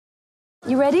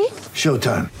You ready?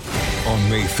 Showtime. On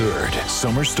May 3rd,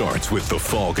 summer starts with The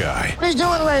Fall Guy. Let's do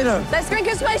it later. Let's drink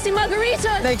a spicy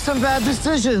margarita. Make some bad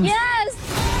decisions. Yes!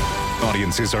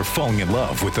 Audiences are falling in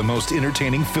love with the most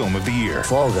entertaining film of the year.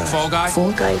 Fall Guy. Fall Guy?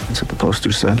 Fall guy. That's what the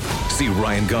poster said. See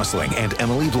Ryan Gosling and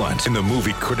Emily Blunt in the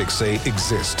movie critics say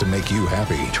exists to make you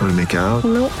happy. Trying to make it out?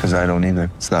 Nope. Because I don't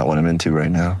either. It's not what I'm into right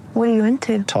now. What are you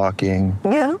into? Talking.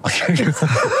 Yeah.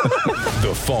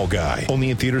 The Fall Guy.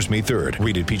 Only in theaters May 3rd.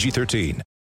 Rated PG-13.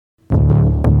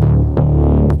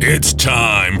 It's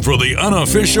time for the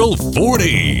unofficial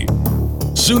 40.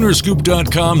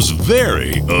 Soonerscoop.com's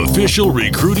very official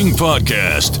recruiting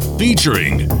podcast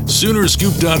featuring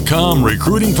Soonerscoop.com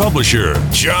recruiting publisher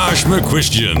Josh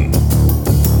McCuistion.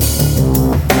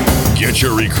 Get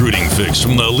your recruiting fix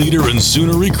from the leader in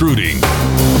Sooner recruiting.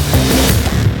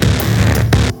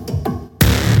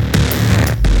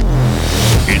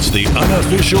 It's the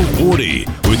unofficial 40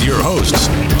 with your hosts,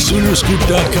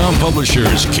 Soonerscoop.com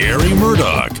publishers Carrie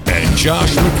Murdoch and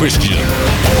Josh McCuistion.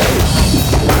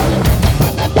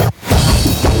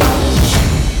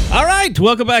 All right,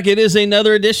 welcome back. It is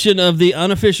another edition of the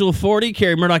unofficial 40.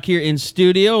 Carrie Murdoch here in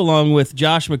studio, along with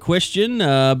Josh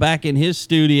McCuistion back in his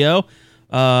studio.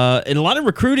 And a lot of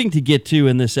recruiting to get to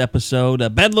in this episode.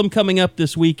 Bedlam coming up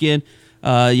this weekend.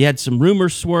 You had some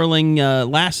rumors swirling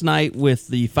last night with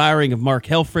the firing of Mark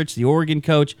Helfrich, the Oregon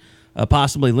coach,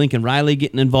 possibly Lincoln Riley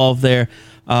getting involved there.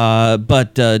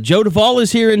 But Joe Duvall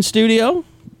is here in studio.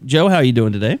 Joe, how are you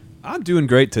doing today? I'm doing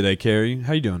great today, Carrie.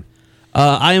 How you doing?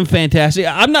 I am fantastic.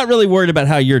 I'm not really worried about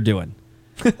how you're doing.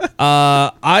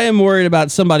 I am worried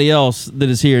about somebody else that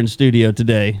is here in studio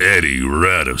today. Eddie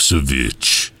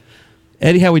Radosevich.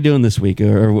 Eddie, how we doing this week?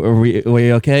 Are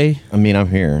we okay? I mean, I'm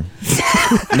here.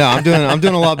 No, I'm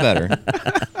doing a lot better.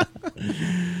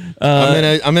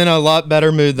 I'm in a lot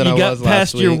better mood than I was last week. You got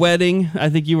past your wedding. I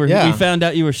think you were. Yeah. We found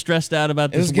out you were stressed out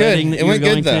about this wedding that it you were went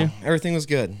going good though. to. Everything was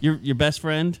good. Your best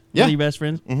friend? Yeah. One of your best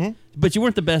friends? Mm-hmm. But you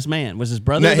weren't the best man. Was his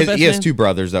brother No, the best man? he has two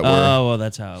brothers that were. Oh, well,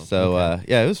 that's how. So okay.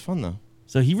 yeah, it was fun though.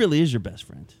 So he really is your best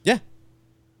friend. Yeah,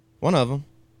 one of them.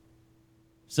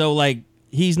 So like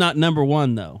he's not number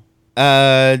one though.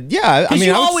 Yeah, I mean,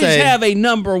 you I would always say have a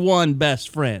number one best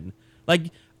friend.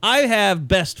 Like I have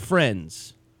best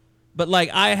friends, but like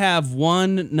I have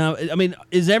one. No, I mean,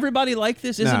 is everybody like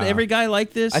this? Isn't every guy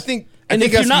like this? I think if you're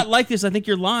that's- not like this, I think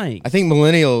you're lying. I think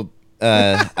millennial.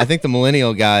 I think the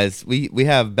millennial guys, we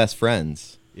have best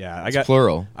friends. Yeah, It's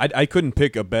plural. I couldn't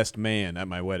pick a best man at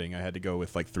my wedding. I had to go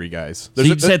with like three guys. So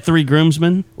you said three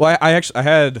groomsmen. Well, I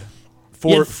had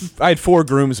four. I had four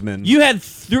groomsmen. You had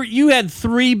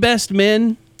three best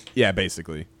men. Yeah,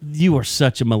 basically. You are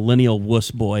such a millennial wuss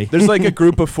boy. There's like a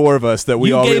group of four of us that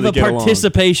we all really get You gave along. a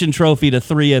participation trophy to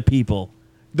three people.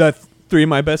 The three of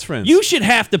my best friends. You should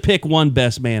have to pick one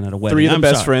best man at a wedding. Three of the I'm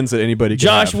best sorry. friends that anybody could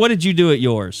Josh, have. what did you do at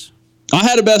yours? I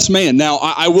had a best man. Now,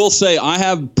 I will say I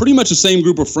have pretty much the same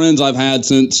group of friends I've had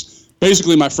since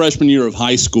basically my freshman year of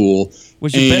high school.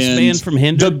 Was your best man from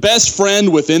Hinder? The best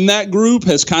friend within that group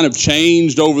has kind of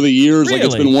changed over the years. Really? Like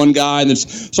it's been one guy.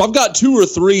 So I've got two or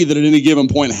three that at any given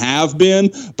point have been.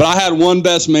 But I had one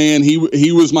best man.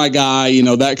 He was my guy,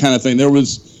 that kind of thing. There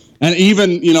was, and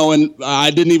even, and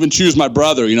I didn't even choose my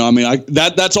brother. I mean,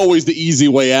 that's always the easy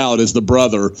way out is the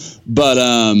brother. But,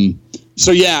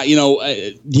 so yeah,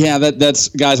 that's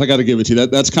guys. I got to give it to you.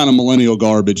 That's kind of millennial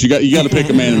garbage. You got to pick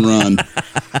a man and run.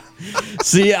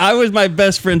 See, I was my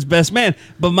best friend's best man,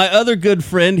 but my other good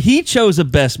friend, he chose a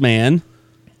best man,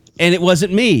 and it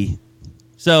wasn't me.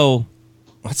 So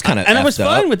That's kind of and I was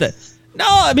fine with it. No,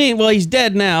 I mean, well, he's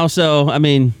dead now, so I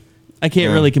mean, I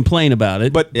can't really complain about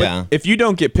it. But Yeah. if you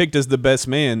don't get picked as the best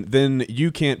man, then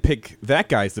you can't pick that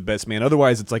guy as the best man.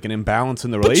 Otherwise, it's like an imbalance in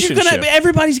the relationship.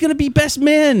 Everybody's gonna be best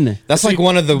men. That's like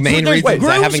one of the main There's reasons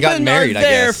I haven't gotten groomsmen married. are I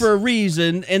there guess. for a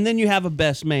reason, and then you have a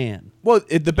best man. Well,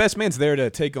 the best man's there to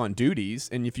take on duties,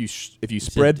 and if you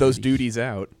spread those duties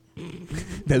out,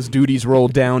 those duties roll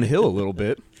downhill a little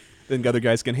bit, then the other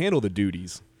guys can handle the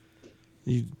duties.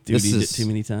 You This dutied it is- too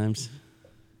many times.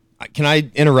 Can I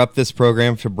interrupt this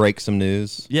program to break some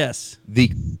news? Yes,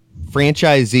 The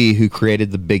franchisee who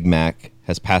created the Big Mac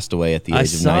has passed away at the I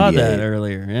age of saw 98. that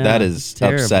earlier. Yeah, That it's is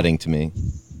terrible. upsetting to me.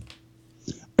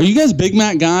 Are you guys Big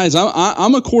Mac guys?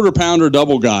 I'm a quarter pounder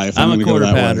double guy. If I'm a gonna go quarter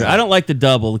that way. pounder. I don't like the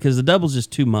double because the double's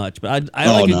just too much. But I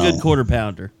Oh, like no. a good quarter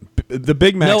pounder. The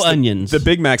Big Mac's No onions. The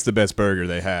Big Mac's the best burger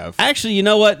they have. Actually, you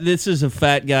know what? This is a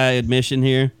fat guy admission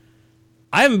here.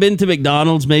 I haven't been to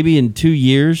McDonald's maybe in 2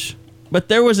 years, but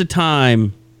there was a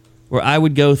time where I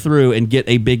would go through and get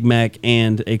a Big Mac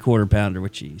and a quarter pounder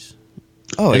with cheese.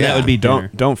 Oh, And yeah. that would be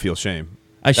dinner. Don't feel shame.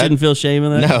 I shouldn't feel shame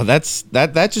in that. No,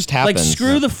 that just happens. Like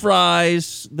screw the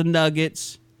fries, the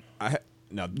nuggets.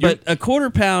 But a quarter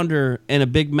pounder and a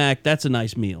Big Mac, that's a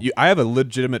nice meal. I have a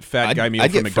legitimate fat guy meal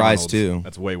I'd from get McDonald's. fries too.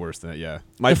 That's way worse than that. Yeah,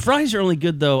 The fries are only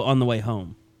good though on the way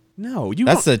home. No,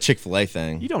 that's a Chick-fil-A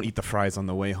thing. You don't eat the fries on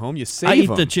the way home. You save I eat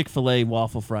them. the Chick-fil-A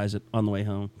waffle fries on the way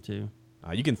home too.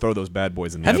 You can throw those bad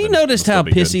boys in. Have you oven. noticed They'll how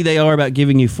still be pissy good. they are about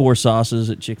giving you 4 sauces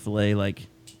at Chick-fil-A? Like,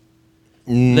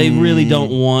 they really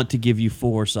don't want to give you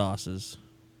 4 sauces.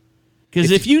 Because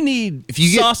if you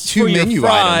get sauce 2 for your menu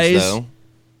fries, items, though.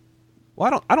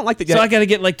 Well, I don't like the. So I got to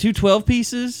get like 2 12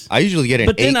 pieces. I usually get an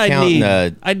But then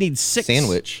 8-count I'd need 6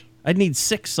 sandwich. I'd need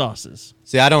 6 sauces.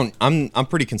 See, I'm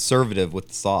pretty conservative with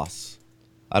the sauce.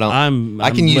 I I'm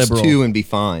can use liberal. 2 and be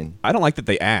fine. I don't like that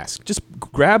they ask. Just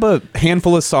grab a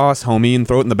handful of sauce, homie, and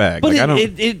throw it in the bag. But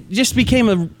Like, it just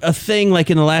became a thing like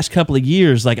in the last couple of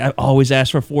years. Like I always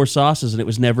asked for 4 sauces and it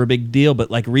was never a big deal.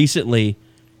 But like recently,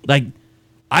 like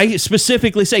I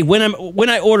specifically say when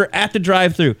I order at the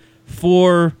drive-thru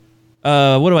 4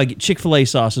 what do I get? Chick-fil-A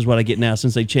sauce is what I get now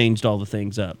since they changed all the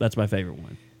things up. That's my favorite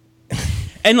one.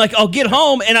 And like I'll get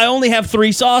home and I only have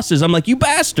 3 sauces. I'm like, you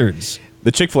bastards.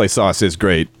 The Chick-fil-A sauce is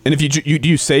great. And if do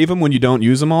you save them when you don't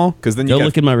use them all? Because then you Go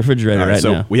look in my refrigerator right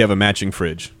so now. we have a matching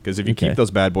fridge. Because if you keep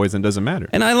those bad boys, then it doesn't matter.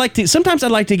 And sometimes I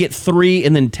like to get 3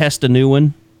 and then test a new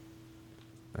one.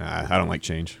 I don't like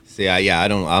change. See, I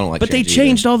don't like. But they change either.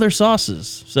 changed all their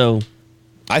sauces, so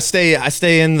I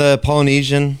stay in the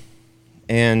Polynesian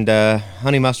and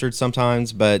honey mustard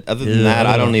sometimes, but other than that,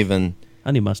 I don't even.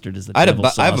 Honey mustard is the I devil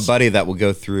sauce. have a buddy that will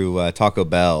go through Taco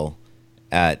Bell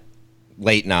at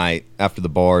late night after the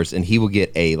bars, and he will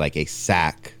get a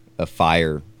sack of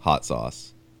fire hot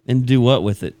sauce and do what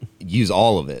with it? Use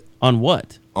all of it on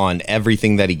what? On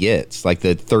everything that he gets, like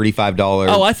the $35.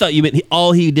 Oh, I thought you meant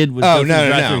all he did was go through the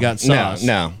drive-thru and got sauce.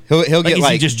 No. He'll get is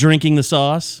he just drinking the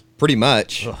sauce? Pretty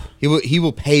much. Ugh. He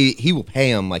will pay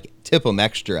him, like, tip him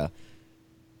extra.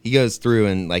 He goes through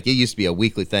and, like, it used to be a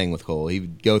weekly thing with Cole. He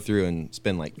would go through and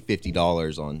spend like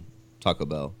 $50 on Taco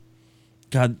Bell.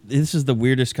 God, this is the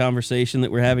weirdest conversation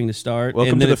that we're having to start.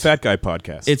 Welcome to the Fat Guy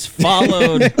Podcast. It's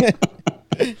followed.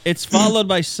 It's followed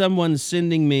by someone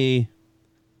sending me.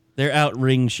 They're out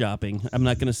ring shopping. I'm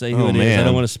not going to say who it is. I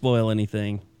don't want to spoil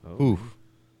anything. Ooh.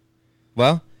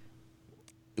 Well,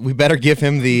 we better give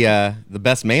him the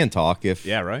best man talk if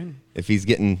he's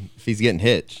getting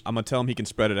hitched. I'm gonna tell him he can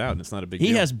spread it out, and it's not a big deal.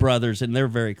 He has brothers, and they're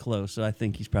very close, so I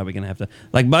think he's probably going to have to.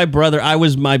 Like my brother, I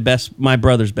was my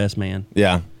brother's best man.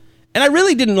 Yeah. And I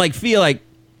really didn't feel like.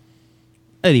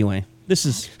 Anyway, this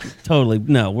is totally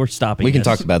we're stopping. We can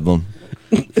talk to Bedlam.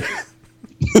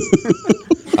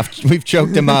 We've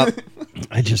choked him up.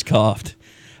 I just coughed.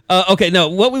 Okay, no,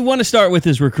 what we want to start with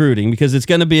is recruiting because it's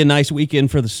going to be a nice weekend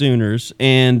for the Sooners.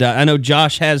 And I know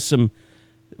Josh has some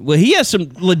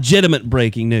legitimate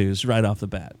breaking news right off the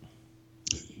bat.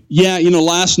 Yeah,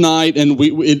 last night, and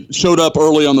it showed up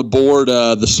early on the board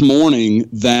this morning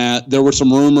that there were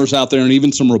some rumors out there and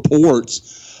even some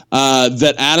reports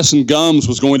that Addison Gums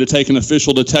was going to take an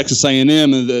official to Texas A&M,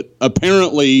 and that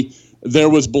apparently there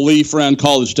was belief around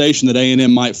College Station that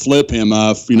A&M might flip him.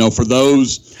 For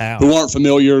those who aren't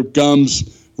familiar,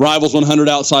 Gums rivals 100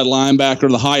 outside linebacker,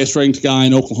 the highest ranked guy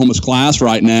in Oklahoma's class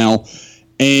right now,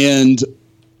 and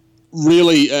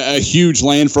really a huge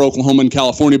land for Oklahoma and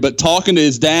California. But talking to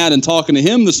his dad and talking to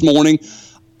him this morning,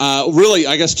 really,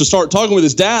 I guess to start talking with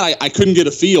his dad, I couldn't get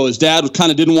a feel. His dad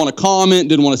kind of didn't want to comment,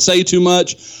 didn't want to say too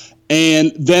much.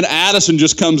 And then Addison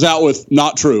just comes out with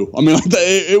not true. I mean,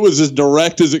 it was as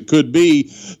direct as it could be.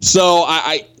 So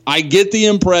I get the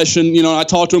impression, I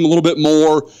talked to him a little bit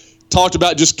more, talked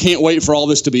about just can't wait for all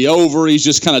this to be over. He's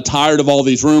just kind of tired of all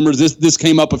these rumors. This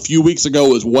came up a few weeks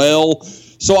ago as well.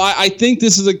 So I think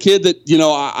this is a kid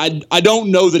that, I don't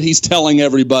know that he's telling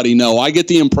everybody no. I get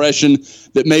the impression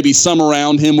that maybe some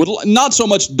around him would not so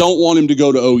much don't want him to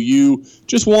go to OU,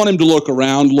 just want him to look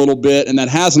around a little bit, and that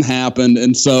hasn't happened.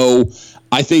 And so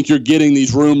I think you're getting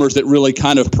these rumors that really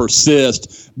kind of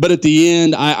persist. But at the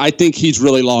end, I think he's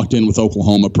really locked in with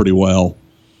Oklahoma pretty well.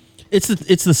 It's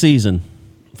the season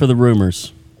for the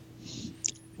rumors.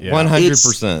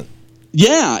 100%.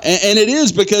 Yeah, and it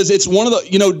is because it's one of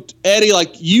the, Eddie,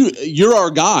 like you're our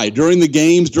guy during the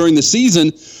games, during the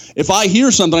season. If I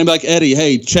hear something, I'm like, Eddie,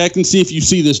 hey, check and see if you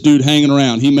see this dude hanging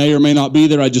around. He may or may not be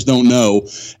there. I just don't know.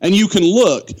 And you can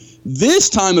look. This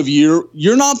time of year,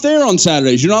 you're not there on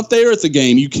Saturdays. You're not there at the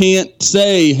game. You can't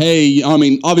say, hey, I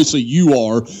mean, obviously you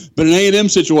are, but in A&M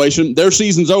situation, their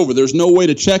season's over. There's no way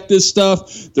to check this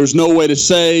stuff. There's no way to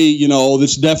say,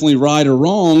 this is definitely right or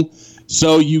wrong.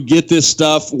 So you get this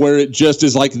stuff where it just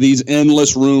is like these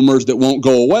endless rumors that won't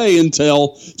go away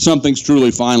until something's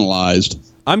truly finalized.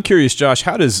 I'm curious, Josh,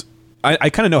 how does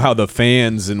I kind of know how the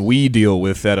fans and we deal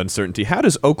with that uncertainty. How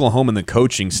does Oklahoma and the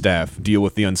coaching staff deal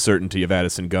with the uncertainty of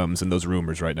Addison Gums and those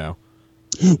rumors right now?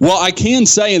 Well, I can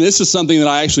say, and this is something that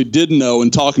I actually didn't know,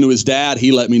 and talking to his dad,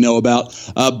 he let me know about.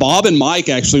 Bob and Mike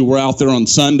actually were out there on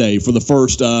Sunday for the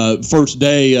first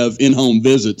day of in-home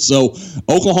visits. So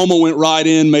Oklahoma went right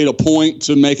in, made a point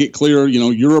to make it clear,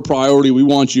 you're a priority. We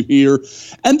want you here.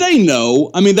 And they know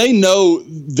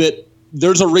that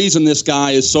there's a reason this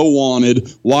guy is so wanted,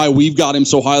 why we've got him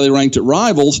so highly ranked at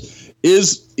Rivals,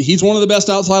 is he's one of the best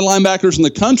outside linebackers in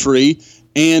the country.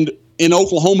 And in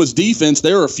Oklahoma's defense,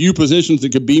 there are a few positions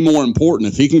that could be more important.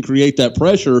 If he can create that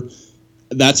pressure,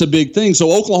 that's a big thing.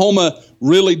 So Oklahoma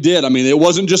really did. I mean, it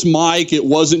wasn't just Mike. It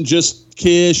wasn't just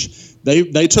Kish.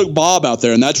 They took Bob out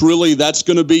there, and that's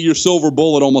going to be your silver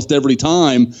bullet almost every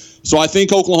time. So I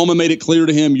think Oklahoma made it clear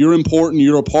to him, you're important.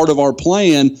 You're a part of our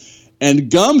plan.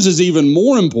 And Gums is even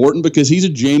more important because he's a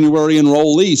January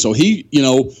enrollee. So he,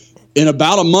 in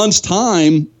about a month's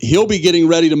time, he'll be getting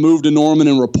ready to move to Norman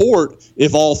and report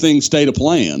if all things stay to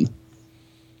plan.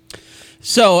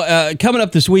 So coming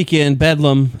up this weekend,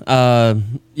 Bedlam,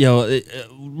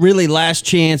 really last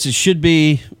chance. It should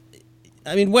be,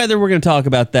 whether we're going to talk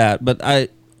about that, but I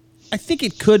think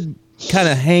it could kind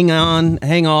of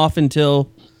hang off until,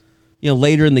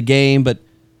 later in the game. But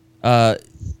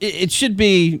it should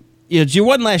be, it's your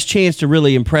one last chance to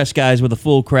really impress guys with a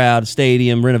full crowd,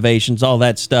 stadium, renovations, all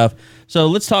that stuff. So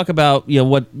let's talk about,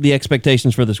 what the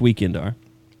expectations for this weekend are.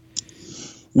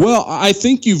 Well, I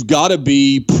think you've got to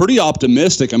be pretty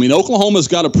optimistic. I mean, Oklahoma's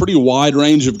got a pretty wide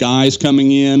range of guys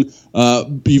coming in.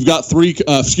 You've got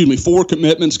 4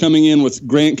 commitments coming in with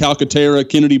Grant Calcaterra,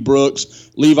 Kennedy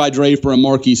Brooks, Levi Draper, and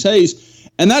Marquise Hayes.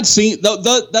 And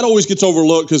that always gets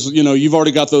overlooked because, you've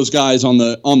already got those guys on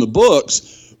the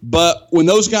books. But when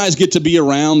those guys get to be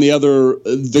around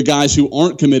the guys who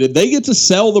aren't committed, they get to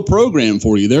sell the program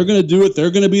for you. They're going to do it.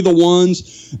 They're going to be the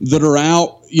ones that are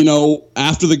out,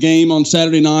 after the game on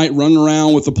Saturday night, running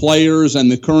around with the players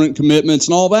and the current commitments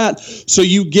and all that. So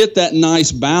you get that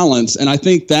nice balance. And I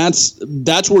think that's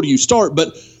where you start.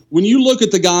 But when you look at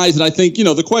the guys that I think,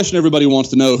 the question everybody wants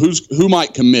to know, who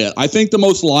might commit? I think the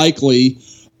most likely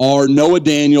are Noah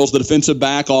Daniels, the defensive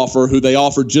back who they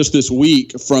offered just this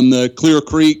week from the Clear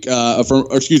Creek, from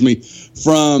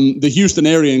the Houston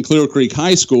area in Clear Creek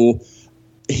High School.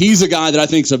 He's a guy that I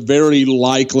think is a very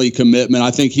likely commitment.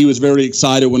 I think he was very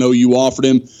excited when OU offered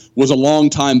him, was a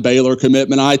longtime Baylor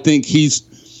commitment. I think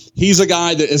he's a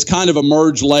guy that has kind of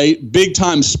emerged late,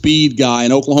 big-time speed guy,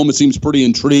 and Oklahoma seems pretty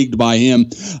intrigued by him.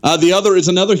 The other is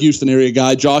another Houston area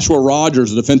guy, Joshua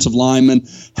Rogers, a defensive lineman,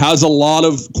 has a lot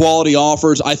of quality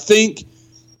offers. I think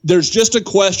there's just a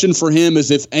question for him is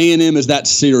if A&M is that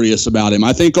serious about him.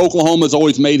 I think Oklahoma's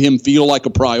always made him feel like a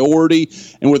priority,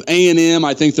 and with A&M,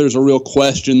 I think there's a real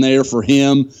question there for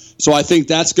him. So I think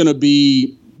that's going to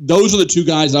be – those are the two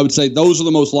guys I would say those are the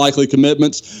most likely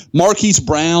commitments. Marquise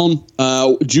Brown,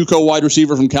 JUCO wide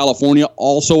receiver from California,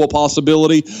 also a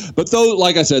possibility. But those,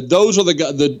 like I said, those are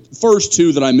the first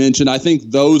two that I mentioned. I think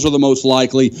those are the most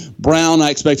likely. Brown, I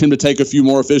expect him to take a few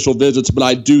more official visits, but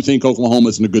I do think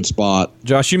Oklahoma's in a good spot.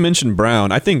 Josh, you mentioned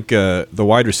Brown. I think the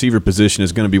wide receiver position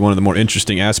is going to be one of the more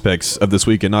interesting aspects of this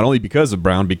weekend, not only because of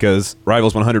Brown, because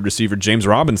Rivals 100 receiver James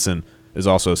Robinson is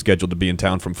also scheduled to be in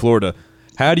town from Florida.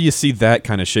 How do you see that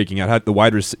kind of shaking out? How the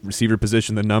wide receiver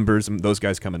position, the numbers, and those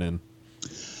guys coming in?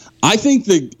 I think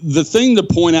the thing to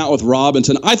point out with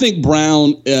Robinson, I think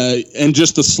Brown and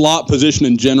just the slot position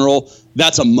in general,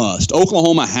 that's a must.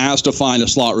 Oklahoma has to find a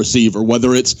slot receiver,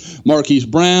 whether it's Marquise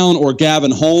Brown or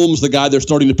Gavin Holmes, the guy they're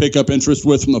starting to pick up interest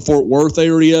with from the Fort Worth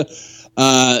area.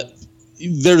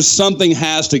 There's something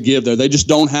has to give there. They just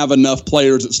don't have enough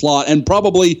players at slot and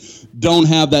probably don't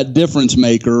have that difference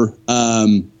maker.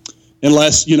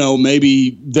 Unless,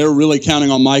 maybe they're really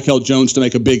counting on Michael Jones to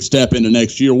make a big step into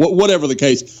next year. Whatever the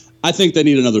case, I think they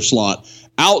need another slot.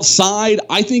 Outside,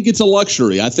 I think it's a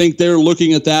luxury. I think they're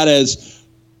looking at that as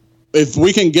if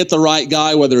we can get the right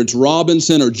guy, whether it's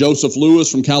Robinson or Joseph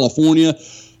Lewis from California,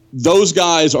 those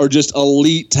guys are just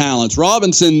elite talents.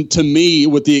 Robinson, to me,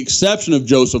 with the exception of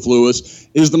Joseph Lewis,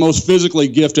 is the most physically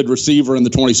gifted receiver in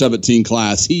the 2017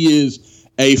 class. He is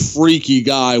a freaky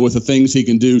guy with the things he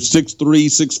can do. 6'3",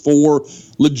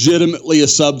 6'4", legitimately a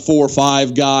sub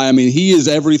 4.5 guy. I mean, he is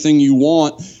everything you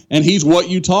want, and he's what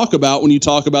you talk about when you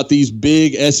talk about these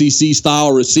big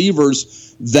SEC-style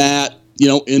receivers that,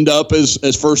 end up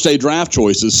as first-day draft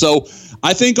choices. So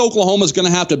I think Oklahoma's going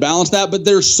to have to balance that, but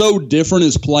they're so different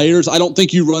as players. I don't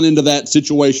think you run into that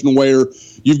situation where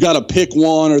you've got to pick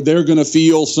one or they're going to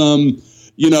feel some,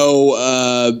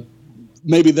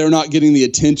 maybe they're not getting the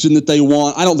attention that they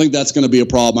want. I don't think that's going to be a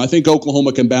problem. I think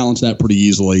Oklahoma can balance that pretty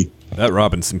easily. That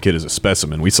Robinson kid is a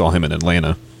specimen. We saw him in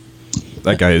Atlanta.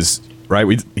 That guy is,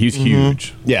 right? He's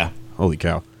huge. Yeah. Holy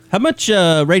cow. How much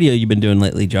radio you been doing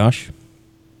lately, Josh?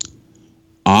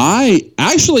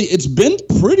 It's been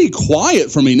pretty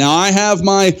quiet for me. Now, I have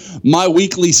my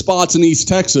weekly spots in East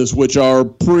Texas, which are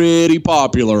pretty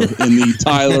popular in the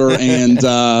Tyler and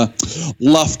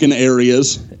Lufkin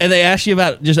areas. And they ask you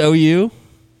about just OU?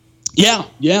 Yeah.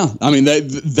 I mean,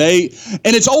 they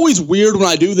and it's always weird when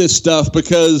I do this stuff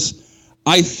because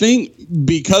I think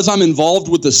because I'm involved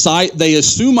with the site, they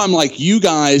assume I'm like you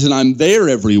guys and I'm there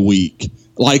every week,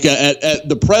 like at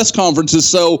the press conferences.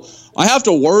 So I have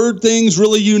to word things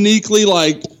really uniquely,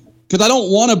 like, because I don't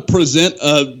want to present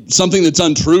something that's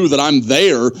untrue that I'm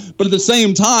there, but at the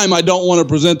same time, I don't want to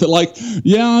present that like,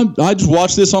 yeah, I just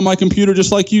watched this on my computer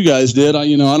just like you guys did. I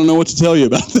don't know what to tell you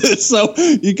about this. So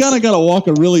you kind of got to walk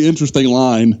a really interesting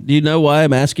line. Do you know why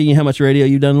I'm asking you how much radio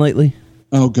you've done lately?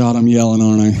 Oh, God, I'm yelling,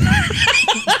 aren't I?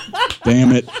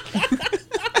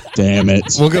 Damn it.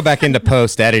 We'll go back into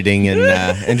post editing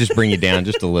and just bring you down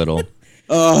just a little.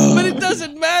 But it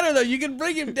doesn't matter, though. You can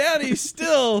bring him down. He's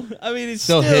still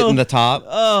Hitting the top.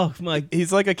 Oh, my.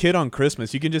 He's like a kid on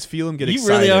Christmas. You can just feel him get excited. You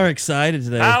really are excited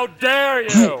today. How dare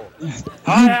you?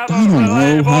 I don't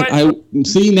know. I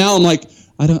see, now I'm like,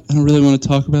 I don't really want to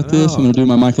talk about this. I'm going to do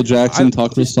my Michael Jackson,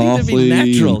 talk real softly. Be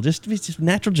natural. Just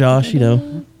natural, Josh, yeah.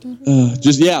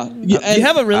 You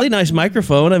have a really nice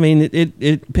microphone. I mean,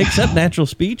 it picks up natural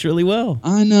speech really well.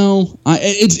 I know.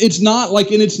 It's not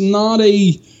like, and it's not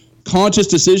a conscious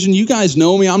decision. You guys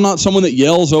know me. I'm not someone that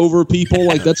yells over people.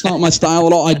 Like, that's not my style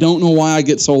at all. I don't know why I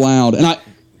get so loud. And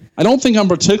I don't think I'm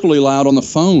particularly loud on the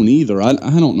phone either. I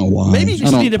don't know why. Maybe you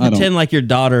just need to pretend like your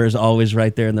daughter is always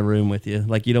right there in the room with you.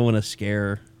 Like you don't want to scare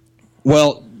her.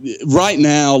 Well, right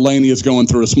now, Lainey is going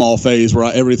through a small phase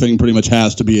where everything pretty much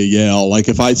has to be a yell. Like,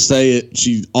 if I say it,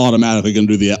 she's automatically going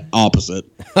to do the opposite.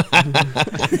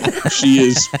 She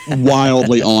is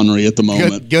wildly ornery at the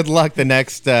moment. Good luck the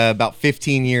next about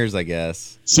 15 years, I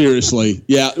guess. Seriously.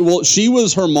 Yeah. Well, she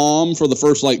was her mom for the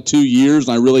first 2 years,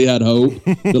 and I really had hope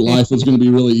that life was going to be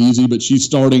really easy, but she's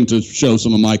starting to show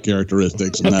some of my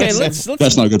characteristics, and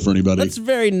that's not good for anybody. Let's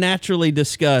very naturally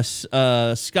discuss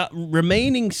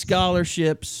remaining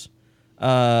scholarships.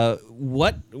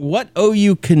 What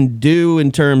OU can do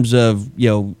in terms of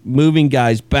moving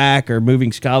guys back or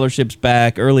moving scholarships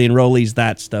back, early enrollees,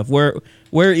 that stuff.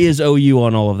 Where is OU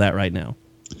on all of that right now?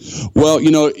 Well,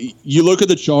 you look at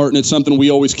the chart, and it's something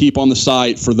we always keep on the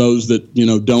site for those that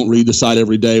don't read the site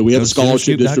every day. We have a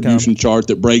scholarship distribution chart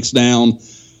that breaks down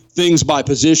things by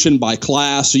position, by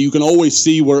class, so you can always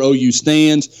see where OU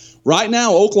stands. Right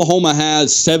now, Oklahoma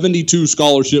has 72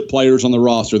 scholarship players on the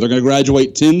roster. They're going to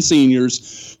graduate 10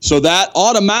 seniors. So that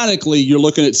automatically, you're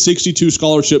looking at 62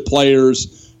 scholarship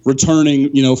players returning,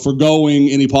 forgoing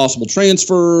any possible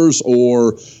transfers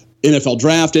or NFL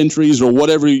draft entries or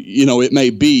whatever, it may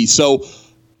be. So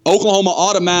Oklahoma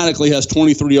automatically has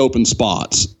 23 open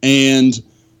spots. And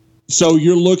so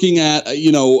you're looking at,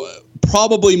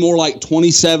 probably more like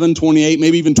 27, 28,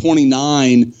 maybe even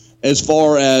 29 as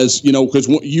far as, because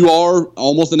you are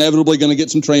almost inevitably going to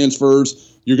get some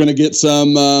transfers. You're going to get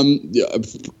some,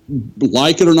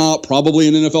 like it or not, probably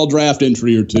an NFL draft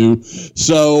entry or two.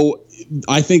 So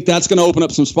I think that's going to open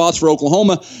up some spots for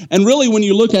Oklahoma. And really, when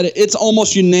you look at it, it's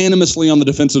almost unanimously on the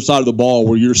defensive side of the ball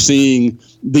where you're seeing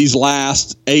these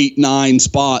last 8-9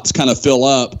 spots kind of fill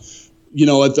up.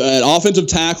 At offensive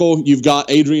tackle, you've got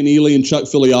Adrian Ely and Chuck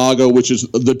Filiago, which is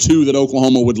the two that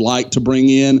Oklahoma would like to bring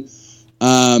in.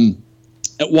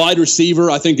 At wide receiver,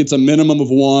 I think it's a minimum of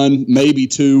one, maybe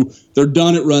two. They're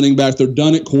done at running back. They're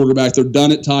done at quarterback. They're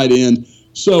done at tight end.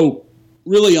 So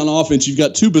really on offense, you've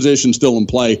got two positions still in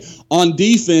play. On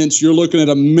defense, you're looking at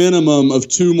a minimum of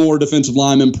two more defensive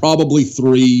linemen, probably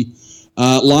three.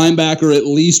 Linebacker, at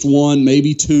least one,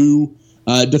 maybe two.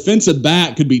 Defensive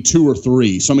back could be two or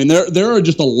three. So, I mean, there are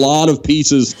just a lot of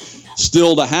pieces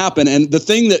still to happen. And the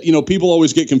thing that, people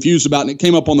always get confused about, and it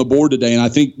came up on the board today, and I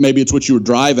think maybe it's what you were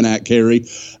driving at, Kerry.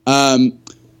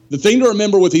 The thing to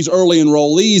remember with these early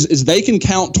enrollees is they can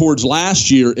count towards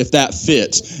last year if that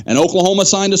fits. And Oklahoma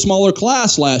signed a smaller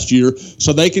class last year,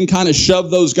 so they can kind of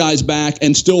shove those guys back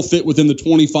and still fit within the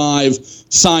 25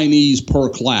 signees per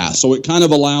class. So it kind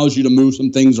of allows you to move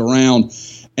some things around.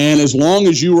 And as long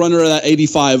as you run under that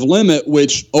 85 limit,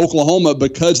 which Oklahoma,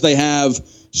 because they have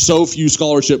so few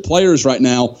scholarship players right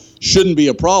now shouldn't be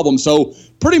a problem. So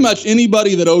pretty much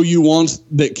anybody that OU wants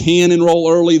that can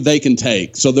enroll early, they can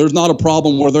take. So there's not a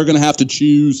problem where they're going to have to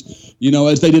choose,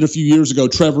 as they did a few years ago,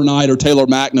 Trevor Knight or Taylor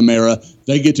McNamara.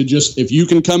 They get to just, if you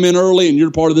can come in early and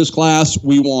you're part of this class,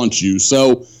 we want you.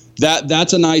 So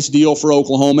that's a nice deal for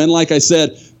Oklahoma. And like I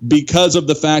said, because of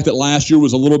the fact that last year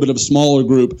was a little bit of a smaller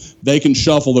group, they can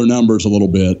shuffle their numbers a little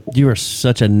bit. You are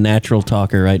such a natural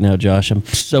talker right now, Josh. I'm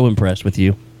so impressed with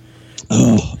you.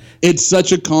 Oh, it's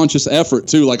such a conscious effort,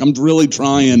 too. Like, I'm really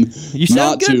trying you sound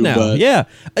not good to. now. But yeah.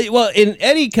 Well, and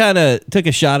Eddie kind of took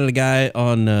a shot at a guy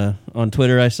on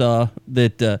Twitter I saw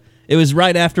that it was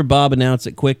right after Bob announced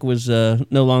that Quick was no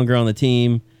longer on the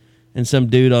team. And some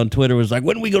dude on Twitter was like,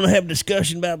 when are we going to have a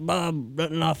discussion about Bob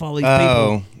running off all these people?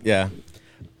 Oh, yeah.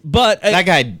 But that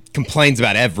guy complains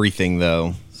about everything,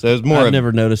 though. So it's more. I've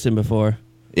never noticed him before.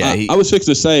 Yeah, I was fixed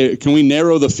to say, can we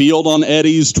narrow the field on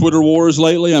Eddie's Twitter wars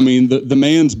lately? I mean, the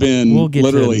man's been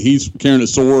he's carrying a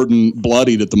sword and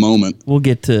bloodied at the moment. We'll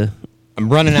get to. I'm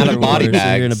running out of body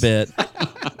bags here in a bit.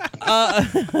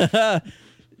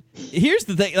 Here's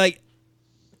the thing, like.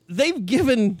 They've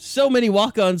given so many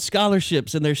walk-on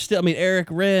scholarships, and they're still. I mean, Eric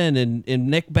Wren and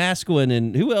Nick Basquin,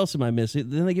 and who else am I missing?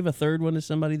 Didn't they give a third one to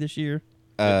somebody this year?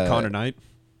 Connor Knight.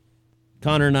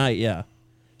 Connor Knight, yeah.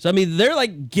 So I mean, they're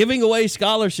like giving away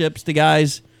scholarships to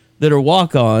guys that are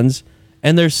walk-ons,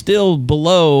 and they're still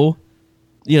below,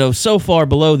 so far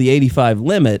below the 85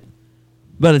 limit.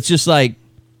 But it's just like,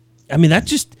 I mean, that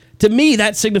just to me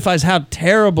that signifies how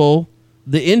terrible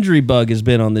the injury bug has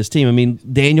been on this team. I mean,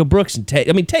 Daniel Brooks and Tay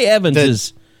Evans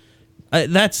is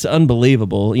that's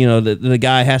unbelievable. The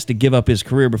guy has to give up his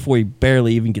career before he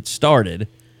barely even gets started.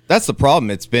 That's the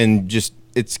problem. It's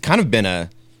kind of been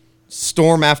a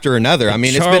storm after another. I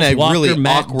mean, Charles it's been a Walker, really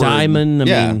Matt awkward. Diamond. I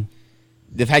mean,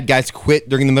 they've had guys quit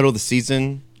during the middle of the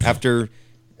season after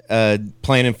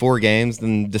playing in 4 games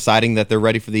and deciding that they're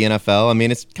ready for the NFL. I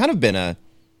mean, it's kind of been a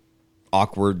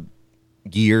awkward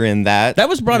year in that. That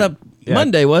was brought up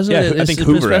Monday, wasn't it? I think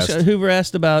Hoover asked. Hoover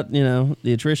asked about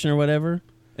the attrition or whatever.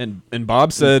 And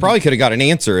Bob said probably could have got an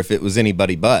answer if it was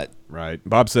anybody but. Right.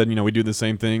 Bob said, we do the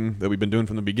same thing that we've been doing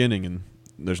from the beginning, and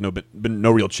there's been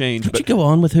no real change. Don't you go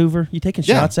on with Hoover? You taking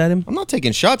shots at him? I'm not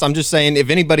taking shots. I'm just saying if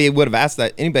anybody would have asked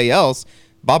that anybody else,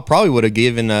 Bob probably would have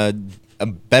given a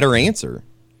better answer.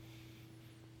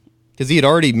 Because he had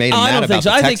already made him mad I don't about think so.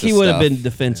 the I Texas think he would have stuff. been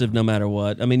defensive no matter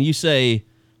what. I mean, you say,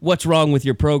 what's wrong with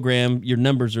your program? Your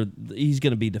numbers are. He's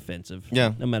going to be defensive.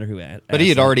 Yeah, no matter who asks. But he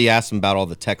had already asked him about all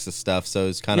the Texas stuff, so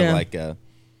it's kind of like.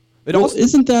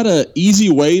 Isn't that an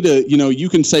easy way to you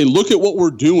can say, look at what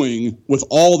we're doing with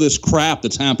all this crap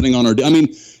that's happening on our. I mean,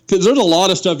 because there's a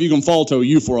lot of stuff you can fault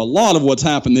OU for. A lot of what's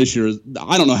happened this year.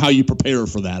 I don't know how you prepare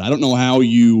for that. I don't know how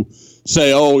you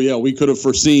say, oh yeah, we could have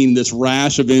foreseen this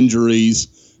rash of injuries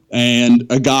and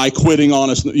a guy quitting on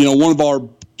us. One of our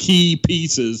key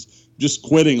pieces just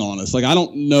quitting on us. Like, I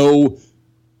don't know.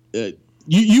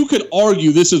 You could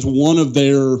argue this is one of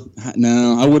their.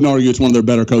 No, I wouldn't argue it's one of their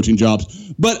better coaching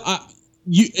jobs. But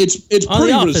it's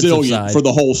pretty resilient side, for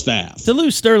the whole staff. To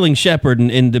lose Sterling Shepard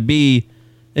and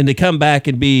to come back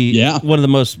and be one of the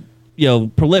most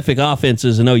prolific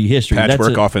offenses in OU history.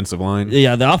 Patchwork offensive line.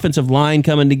 Yeah, the offensive line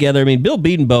coming together. I mean, Bill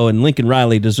Bedenbaugh and Lincoln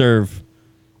Riley deserve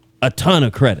a ton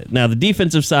of credit. Now, the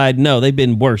defensive side, no, they've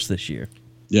been worse this year.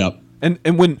 Yep. And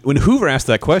when Hoover asked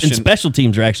that question, and special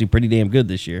teams are actually pretty damn good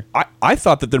this year. I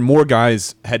thought that there more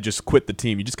guys had just quit the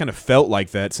team. You just kind of felt like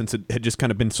that since it had just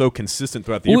kind of been so consistent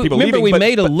throughout the year. People remember leaving, we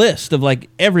made a list of like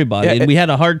everybody, and we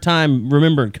had a hard time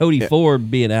remembering Cody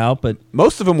Ford being out, but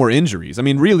most of them were injuries. I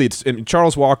mean, really, it's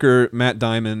Charles Walker, Matt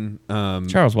Diamond.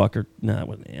 Charles Walker, no,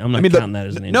 I'm not counting that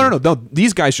as an injury. No.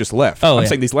 These guys just left. I'm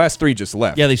saying these last 3 just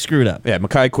left. Yeah, they screwed up. Yeah,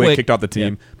 Mekhi Quick kicked off the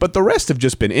team, but the rest have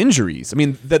just been injuries. I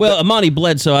mean, Amani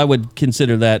Bledsoe, I would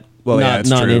consider that. Well,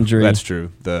 not true. Injury. That's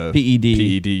true. The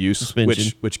PED use,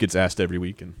 suspension. which gets asked every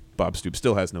week, and Bob Stoops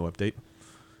still has no update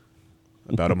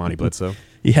about Amani Bledsoe.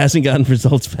 He hasn't gotten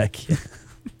results back yet.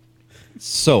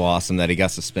 So awesome that he got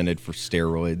suspended for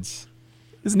steroids.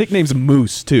 His nickname's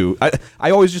Moose too. I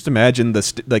always just imagine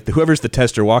whoever's the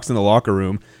tester walks in the locker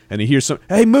room and he hears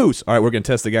hey Moose. All right, we're gonna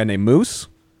test the guy named Moose.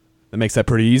 That makes that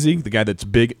pretty easy. The guy that's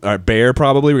big, Bear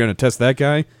probably. We're going to test that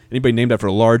guy. Anybody named after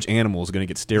a large animal is going to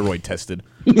get steroid tested.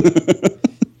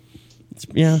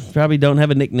 Probably don't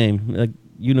have a nickname. Like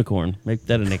Unicorn. Make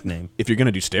that a nickname. If you're going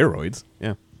to do steroids,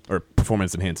 or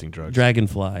performance-enhancing drugs.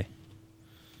 Dragonfly.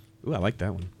 Ooh, I like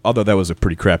that one. Although that was a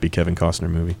pretty crappy Kevin Costner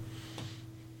movie.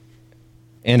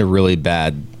 And a really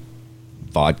bad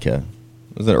vodka.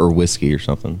 Was that or whiskey or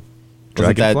something?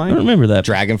 Dragonfly? I don't remember that.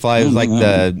 Dragonfly. It was like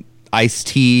the iced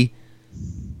tea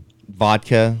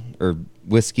vodka or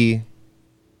whiskey.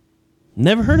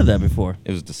 Never heard of that before.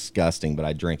 It was disgusting, but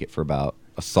I drank it for about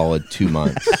a solid 2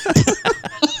 months.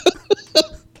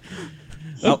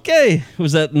 Okay.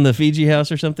 Was that in the Fiji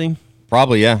house or something?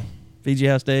 Probably, yeah. Fiji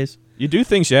house days? You do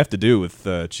things you have to do with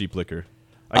cheap liquor.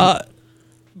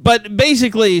 But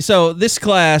basically, so this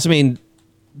class, I mean,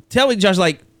 tell me, Josh,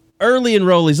 like early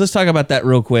enrollees, let's talk about that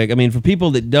real quick. I mean, for people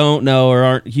that don't know or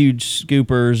aren't huge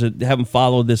scoopers that haven't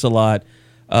followed this a lot,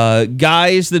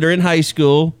 guys that are in high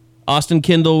school, Austin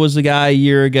Kendall was the guy a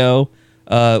year ago,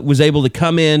 was able to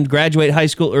come in, graduate high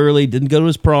school early, didn't go to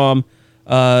his prom.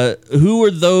 Who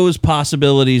are those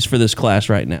possibilities for this class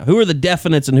right now? Who are the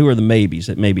definites and who are the maybes?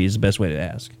 That maybe is the best way to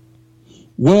ask.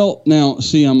 Well, now,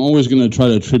 see, I'm always going to try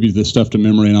to attribute this stuff to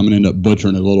memory, and I'm going to end up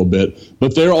butchering it a little bit.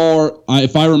 But there are,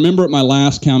 if I remember at my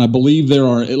last count, I believe there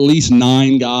are at least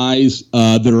 9 guys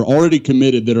that are already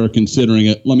committed that are considering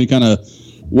it. Let me kind of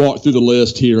walk through the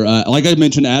list here. Like I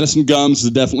mentioned, Addison Gums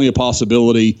is definitely a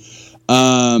possibility.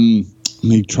 Let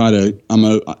me try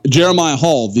to. Jeremiah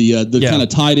Hall, the kind of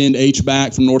tight end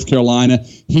H-back from North Carolina.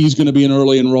 He's going to be an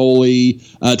early enrollee.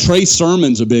 Trey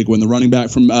Sermon's a big one, the running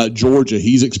back from Georgia.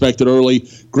 He's expected early.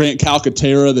 Grant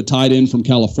Calcaterra, the tight end from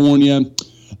California.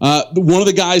 One of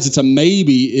the guys that's a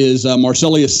maybe is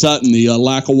Marcelius Sutton, the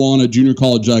Lackawanna Junior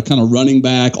College kind of running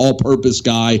back, all-purpose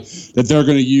guy that they're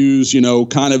going to use,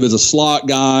 kind of as a slot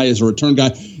guy, as a return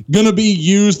guy. Going to be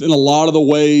used in a lot of the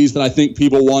ways that I think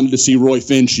people wanted to see Roy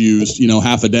Finch used,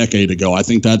 half a decade ago. I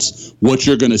think that's what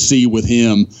you're going to see with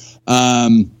him.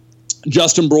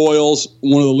 Justin Broyles,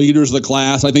 one of the leaders of the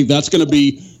class. I think that's going to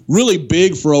be really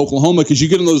big for Oklahoma because you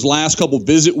get in those last couple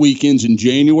visit weekends in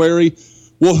January.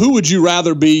 Well, who would you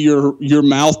rather be your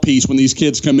mouthpiece when these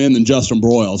kids come in than Justin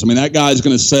Broyles? I mean, that guy's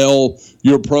going to sell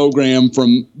your program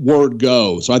from word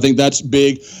go. So I think that's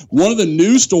big. One of the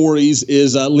news stories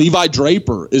is Levi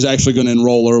Draper is actually going to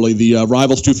enroll early, the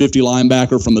Rivals 250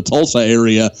 linebacker from the Tulsa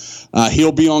area.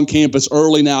 He'll be on campus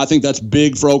early now. I think that's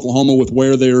big for Oklahoma with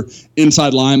where their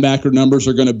inside linebacker numbers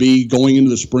are going to be going into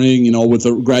the spring, with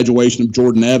the graduation of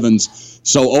Jordan Evans.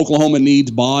 So Oklahoma needs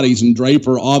bodies, and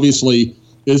Draper obviously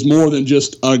is more than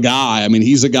just a guy. I mean,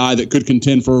 he's a guy that could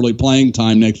contend for early playing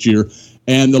time next year.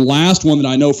 And the last one that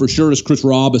I know for sure is Chris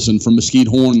Robinson from Mesquite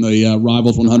Horn, the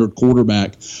Rivals 100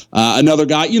 quarterback. Another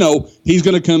guy, he's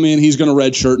going to come in, he's going to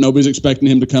redshirt. Nobody's expecting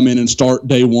him to come in and start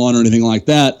day one or anything like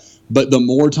that. But the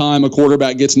more time a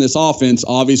quarterback gets in this offense,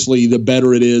 obviously the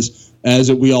better it is,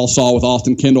 as we all saw with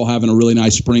Austin Kendall having a really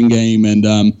nice spring game and,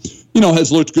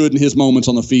 has looked good in his moments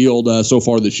on the field so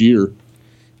far this year.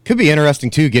 Could be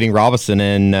interesting, too, getting Robinson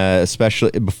in,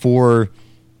 especially before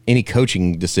any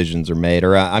coaching decisions are made.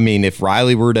 Or, if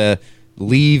Riley were to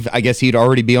leave, I guess he'd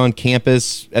already be on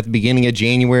campus at the beginning of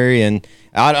January. And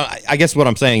I guess what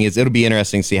I'm saying is it'll be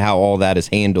interesting to see how all that is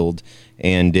handled.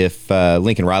 And if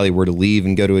Lincoln Riley were to leave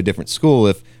and go to a different school,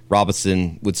 if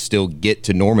Robinson would still get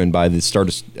to Norman by the start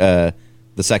of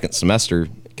the second semester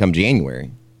come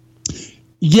January.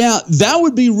 Yeah, that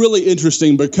would be really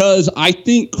interesting because I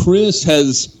think Chris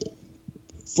has,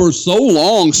 for so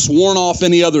long, sworn off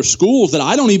any other schools that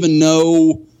I don't even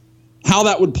know how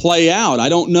that would play out. I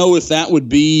don't know if that would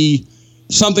be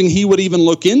something he would even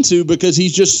look into because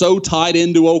he's just so tied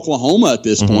into Oklahoma at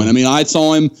this point. I mean, I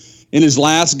saw him in his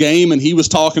last game, and he was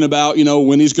talking about,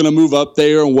 when he's going to move up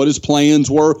there and what his plans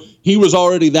were. He was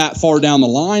already that far down the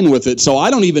line with it, so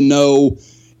I don't even know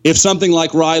if something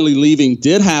like Riley leaving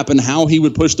did happen, how he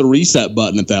would push the reset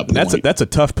button at that point. That's a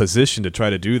tough position to try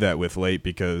to do that with late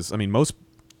because, most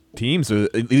teams, or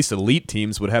at least elite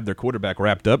teams, would have their quarterback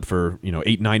wrapped up for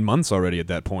 8-9 months already at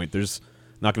that point. There's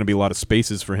not going to be a lot of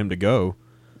spaces for him to go.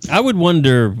 I would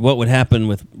wonder what would happen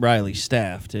with Riley's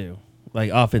staff, too, like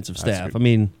offensive staff. I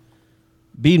mean,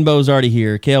 Beanbo's already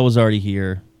here. Kale was already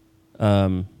here.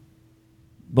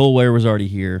 Bullware was already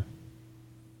here.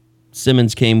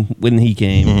 Simmons came when he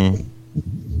came.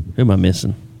 Who am I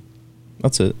missing?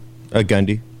 That's it.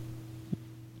 Gundy.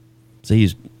 So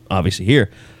he's obviously here.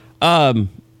 But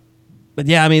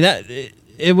yeah, that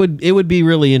it would be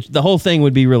really the whole thing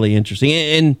would be really interesting.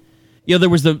 And there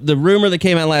was the rumor that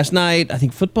came out last night. I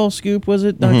think Football Scoop was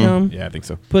it .com? Yeah, I think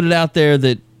so. Put it out there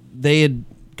that they had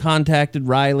contacted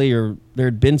Riley, or there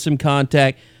had been some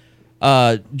contact.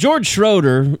 George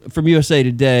Schroeder from USA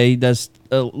Today does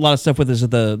a lot of stuff with us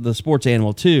at the Sports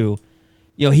Animal too.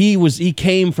 He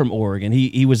came from Oregon.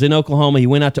 He was in Oklahoma. He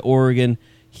went out to Oregon.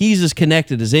 He's as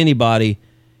connected as anybody.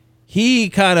 He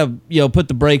kind of put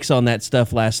the brakes on that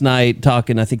stuff last night,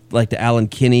 talking I think like to Alan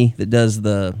Kinney that does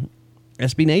the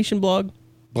SB Nation blog.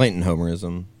 Blatant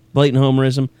homerism.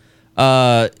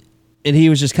 And he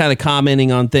was just kind of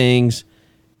commenting on things.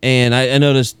 And I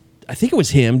noticed, I think it was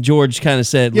him. George kind of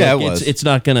said, Yeah, look, it was. it's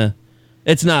not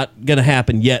gonna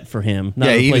happen yet for him. Not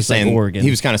in a he was place like saying Oregon. he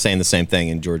was kind of saying the same thing,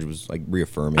 and George was like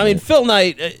reaffirming. I mean, it. Phil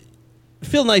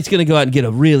Knight's going to go out and get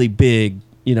a really big.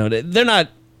 They're not.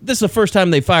 This is the first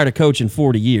time they fired a coach in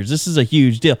 40 years. This is a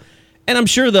huge deal, and I'm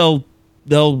sure they'll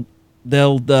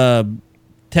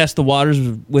test the waters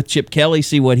with Chip Kelly,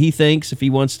 see what he thinks, if he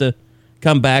wants to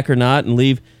come back or not and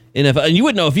leave NFL. And you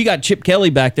wouldn't know if you got Chip Kelly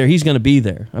back there, he's going to be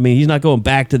there. I mean, he's not going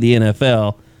back to the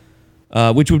NFL,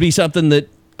 which would be something that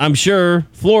I'm sure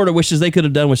Florida wishes they could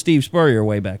have done with Steve Spurrier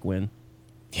way back when.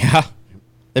 Yeah,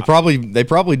 they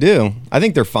probably do. I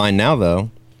think they're fine now,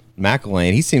 though.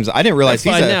 McElwain, he seems. I didn't realize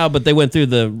That's fine now, but they went through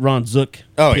the Ron Zook.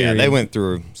 Oh period. yeah, they went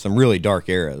through some really dark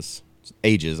ages,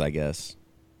 I guess,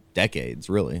 decades,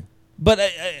 really. But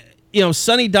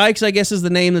Sonny Dykes, I guess, is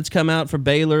the name that's come out for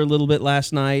Baylor a little bit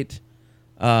last night.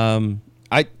 I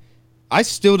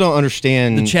still don't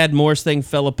understand. The Chad Morris thing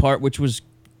fell apart, which was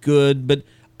good, but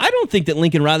I don't think that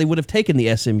Lincoln Riley would have taken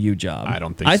the SMU job. I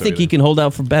don't think I so think either. he can hold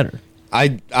out for better.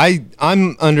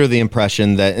 I'm under the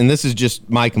impression that, and this is just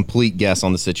my complete guess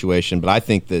on the situation, but I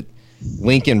think that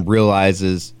Lincoln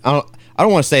realizes. I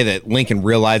don't want to say that Lincoln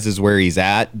realizes where he's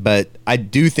at, but I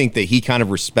do think that he kind of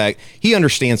he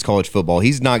understands college football.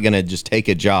 He's not going to just take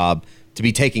a job to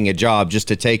be taking a job just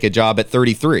to take a job at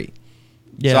 33.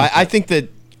 Yeah, So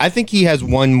I think he has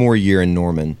one more year in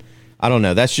Norman. I don't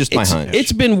know. That's just my hunch.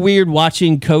 It's been weird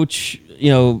watching coaching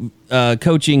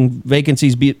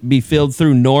vacancies be filled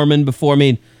through Norman before. I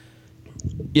mean,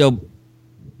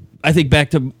 I think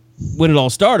back to when it all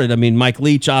started. I mean, Mike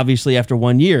Leach, obviously, after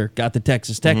 1 year, got the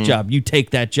Texas Tech job. You take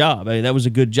that job. I mean, that was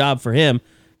a good job for him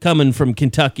coming from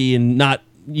Kentucky and not.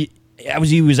 He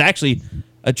was actually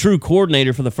a true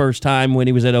coordinator for the first time when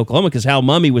he was at Oklahoma, because Hal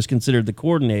Mumme was considered the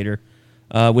coordinator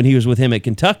when he was with him at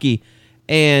Kentucky.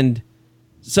 And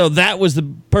so that was the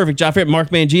perfect job for him. Mark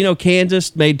Mangino,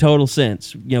 Kansas, made total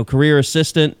sense. Career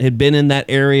assistant, had been in that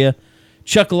area.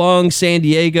 Chuck Long, San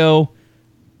Diego,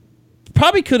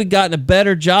 probably could have gotten a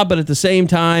better job, but at the same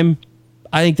time,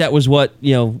 I think that was what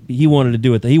he wanted to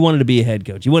do with it. He wanted to be a head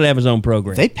coach. He wanted to have his own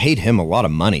program. They paid him a lot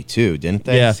of money too, didn't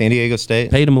they? Yeah. San Diego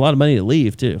State Paid him a lot of money to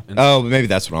leave too. Oh, maybe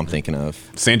that's what I'm thinking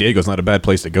of. San Diego's not a bad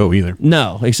place to go either.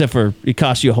 No, except for it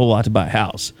costs you a whole lot to buy a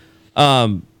house.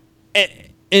 And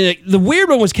the weird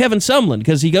one was Kevin Sumlin,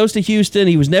 because he goes to Houston.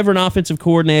 He was never an offensive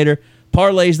coordinator.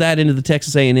 Parlays that into the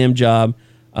Texas A&M job.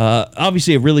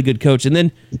 Obviously a really good coach. And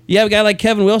then you have a guy like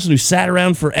Kevin Wilson who sat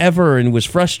around forever and was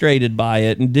frustrated by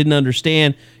it and didn't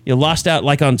understand. Lost out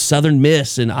like on Southern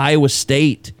Miss and Iowa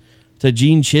State to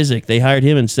Gene Chizik. They hired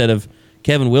him instead of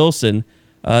Kevin Wilson.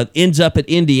 Ends up at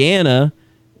Indiana,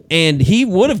 and he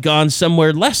would have gone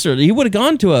somewhere lesser. He would have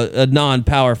gone to a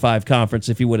non-Power 5 conference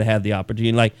if he would have had the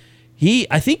opportunity.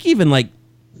 I think even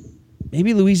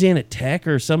maybe Louisiana Tech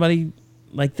or somebody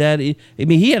like that. I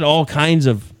mean, he had all kinds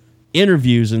of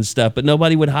interviews and stuff, but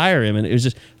nobody would hire him. And it was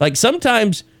just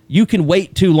sometimes you can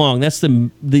wait too long. That's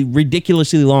the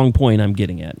ridiculously long point I'm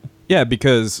getting at. Yeah,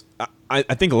 because I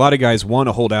think a lot of guys want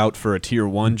to hold out for a tier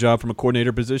 1 job from a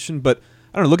coordinator position, but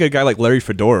I don't know, look at a guy like Larry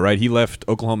Fedora, right? He left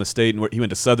Oklahoma State and he went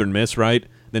to Southern Miss, right?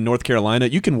 Then North Carolina.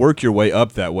 You can work your way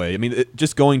up that way. I mean,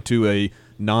 just going to a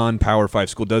non-Power 5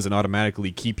 school doesn't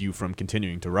automatically keep you from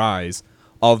continuing to rise.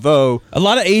 Although a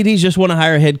lot of ADs just want to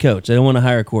hire a head coach, they don't want to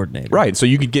hire a coordinator. Right. So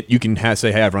you can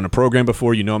say, hey, I've run a program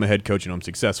before. I'm a head coach. I'm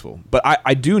successful. But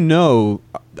I do know,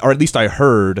 or at least I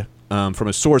heard from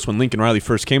a source when Lincoln Riley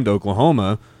first came to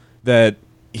Oklahoma, that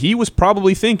he was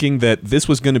probably thinking that this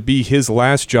was going to be his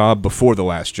last job before the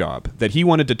last job. That he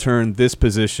wanted to turn this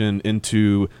position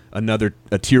into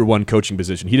a tier 1 coaching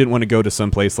position. He didn't want to go to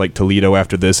some place like Toledo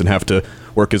after this and have to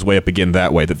work his way up again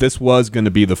that way. That this was going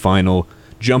to be the final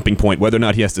jumping point, whether or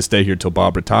not he has to stay here till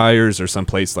Bob retires or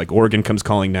someplace like Oregon comes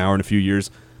calling now or in a few years.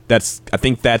 I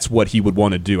think that's what he would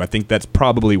want to do. I think that's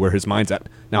probably where his mind's at.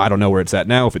 Now, I don't know where it's at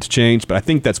now, if it's changed, but I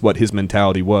think that's what his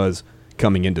mentality was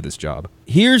coming into this job.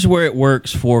 Here's where it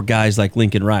works for guys like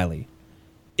Lincoln Riley.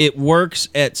 It works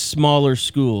at smaller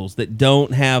schools that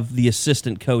don't have the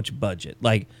assistant coach budget.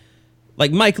 Like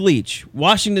Mike Leach,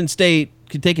 Washington State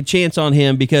could take a chance on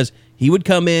him because he would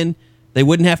come in. They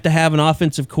wouldn't have to have an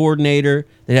offensive coordinator.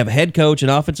 They'd have a head coach, an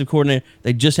offensive coordinator.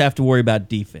 They'd just have to worry about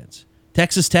defense.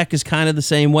 Texas Tech is kind of the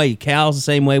same way. Cal's the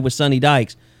same way with Sonny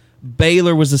Dykes.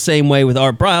 Baylor was the same way with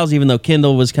Art Briles, even though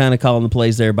Kendall was kind of calling the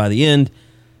plays there by the end.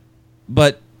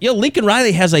 But Lincoln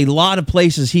Riley has a lot of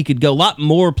places he could go, a lot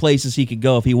more places he could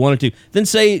go if he wanted to, than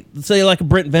say like a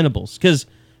Brent Venables. Because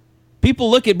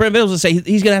people look at Brent Venables and say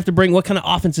he's going to have to bring, what kind of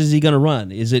offense is he going to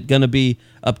run? Is it going to be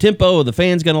up-tempo? Or the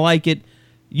fans going to like it?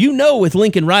 With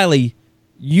Lincoln Riley,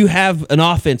 you have an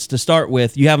offense to start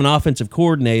with, you have an offensive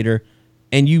coordinator,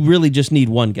 and you really just need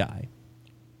one guy.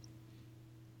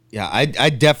 Yeah, I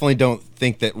definitely don't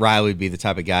think that Riley would be the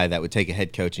type of guy that would take a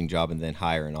head coaching job and then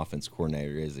hire an offense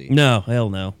coordinator, is he? No, hell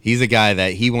no. He's a guy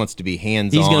that he wants to be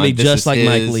hands-on. He's going to be This just is like his-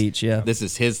 Mike Leach, yeah. This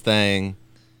is his thing.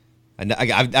 I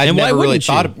And never why really wouldn't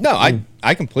thought you? of... No,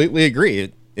 I completely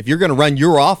agree. If you're going to run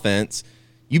your offense,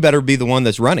 you better be the one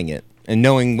that's running it and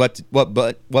knowing what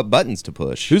buttons to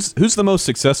push. Who's the most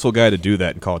successful guy to do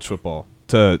that in college football?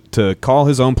 To call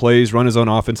his own plays, run his own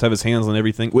offense, have his hands on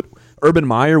everything. Urban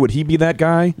Meyer, would he be that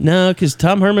guy? No, because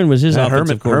Tom Herman was his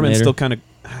offensive coordinator. Herman's still kind of...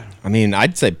 I mean,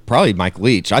 I'd say probably Mike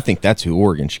Leach. I think that's who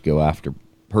Oregon should go after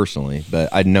personally, but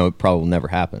I know it probably will never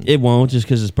happen. It won't, just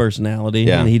because his personality.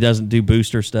 Yeah. And he doesn't do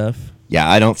booster stuff. Yeah,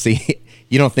 I don't see...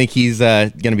 You don't think he's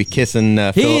going to be kissing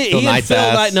Phil Knight's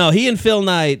ass? He and Phil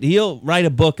Knight, he'll write a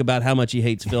book about how much he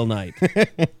hates Phil Knight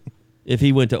if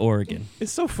he went to Oregon.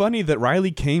 It's so funny that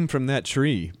Riley came from that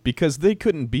tree because they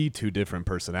couldn't be two different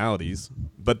personalities.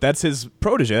 But that's his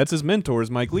protege. That's his mentor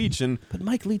is Mike Leach. But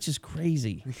Mike Leach is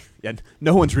crazy. Yeah,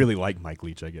 no one's really like Mike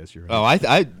Leach, I guess you're right. Oh,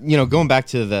 I going back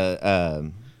to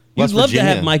the You'd West love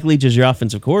Virginia. to have Mike Leach as your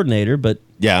offensive coordinator, but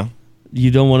Yeah.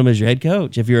 you don't want him as your head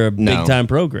coach if you're a No. big-time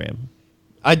program.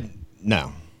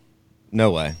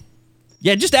 No way.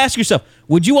 Yeah, just ask yourself,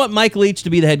 would you want Mike Leach to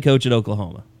be the head coach at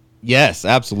Oklahoma? Yes,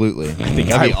 absolutely. That'd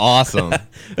be awesome.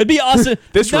 It'd be awesome.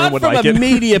 This room Not would from like a it.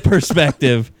 media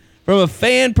perspective, from a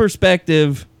fan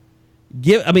perspective.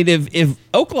 If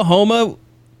Oklahoma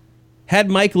had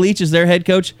Mike Leach as their head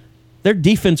coach, their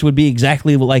defense would be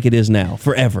exactly like it is now,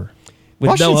 forever. With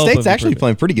Washington no hope State's of actually improvement.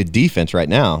 playing pretty good defense right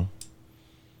now.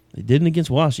 They didn't against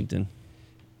Washington.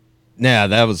 Nah,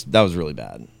 that was really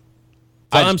bad.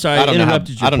 I'm sorry, I don't know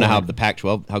interrupted your how point. the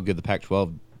Pac-12, how good the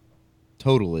Pac-12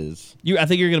 total is. I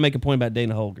think you're going to make a point about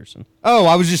Dana Holgerson. Oh,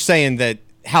 I was just saying that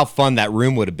how fun that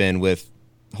room would have been with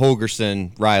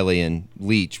Holgerson, Riley, and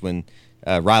Leach when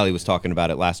Riley was talking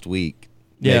about it last week.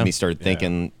 Yeah. Made me start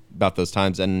thinking about those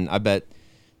times, and I bet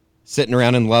sitting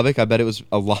around in Lubbock, I bet it was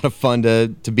a lot of fun to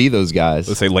be those guys.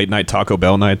 Let's say late night Taco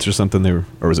Bell nights or something. Or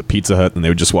was it Pizza Hut? And they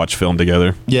would just watch film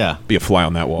together. Yeah, Be a fly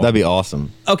on that wall. that'd be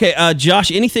awesome. Okay,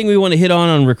 Josh, anything we want to hit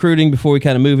on recruiting before we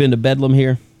kind of move into Bedlam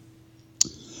here?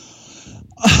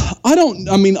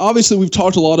 Obviously we've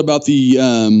talked a lot about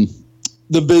the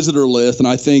visitor list, and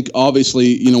I think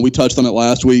obviously, we touched on it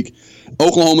last week.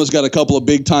 Oklahoma's got a couple of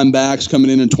big time backs coming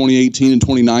in 2018 and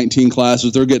 2019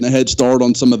 classes. They're getting a head start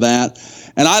on some of that.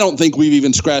 And I don't think we've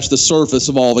even scratched the surface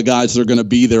of all the guys that are going to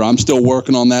be there. I'm still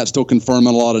working on that, still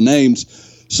confirming a lot of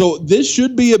names. So this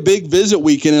should be a big visit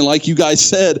weekend. And like you guys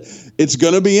said, it's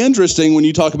going to be interesting when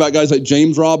you talk about guys like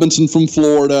James Robinson from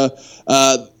Florida,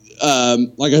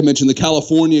 like I mentioned, the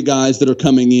California guys that are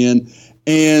coming in,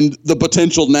 and the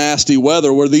potential nasty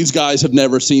weather where these guys have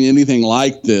never seen anything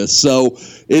like this. So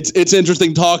it's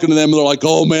interesting talking to them. They're like,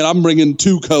 oh man, I'm bringing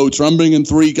 2 coats, or I'm bringing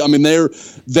 3. I mean,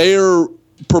 they're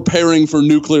preparing for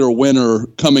nuclear winter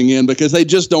coming in because they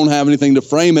just don't have anything to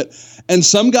frame it. And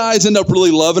some guys end up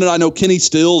really loving it. I know Kenny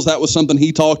Stills, that was something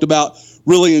he talked about,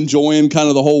 really enjoying kind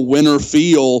of the whole winter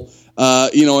feel,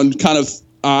 and kind of,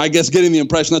 I guess, getting the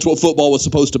impression that's what football was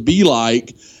supposed to be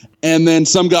like. And then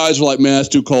some guys are like, man, that's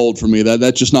too cold for me.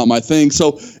 That's just not my thing.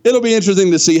 So it'll be interesting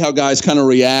to see how guys kind of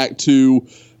react to,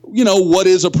 what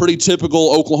is a pretty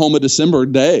typical Oklahoma December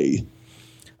day.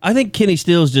 I think Kenny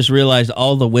Stills just realized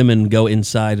all the women go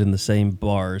inside in the same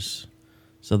bars.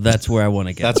 So that's where I want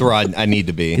to go. That's where I need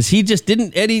to be. Because he just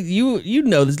didn't, Eddie, you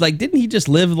know this, didn't he just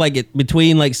live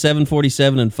between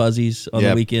 747 and Fuzzies on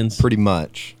the weekends? Pretty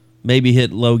much. Maybe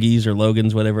hit Logie's or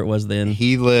Logan's, whatever it was then.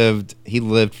 He lived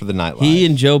for the nightlife. He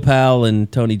and Joe Powell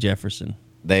and Tony Jefferson.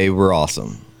 They were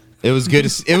awesome. It was good.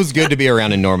 It was good to be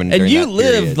around in Norman. And during you that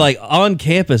lived period. on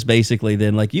campus basically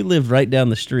then. You lived right down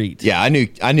the street. Yeah,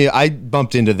 I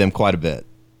bumped into them quite a bit.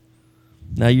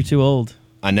 Now you're too old.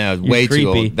 I know, way too creepy.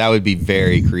 old. That would be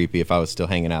very creepy if I was still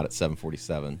hanging out at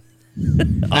 747.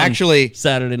 Actually,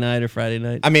 Saturday night or Friday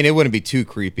night. I mean, it wouldn't be too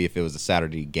creepy if it was a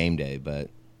Saturday game day, but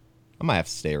I might have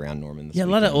to stay around Norman this Yeah, a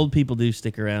lot of weekend. old people do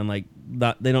stick around.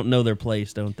 They don't know their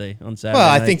place, don't they? On Saturday. Well,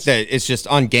 I nights. think that it's just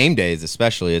on game days,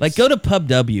 especially. It's, go to Pub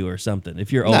W or something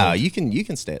if you're old. No, you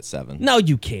can stay at 7. No,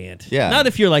 you can't. Yeah. Not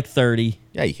if you're 30.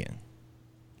 Yeah, you can,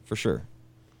 for sure.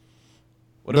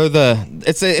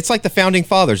 It's like the founding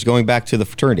fathers going back to the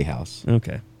fraternity house.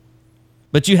 Okay.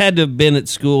 But you had to have been at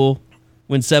school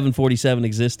when 747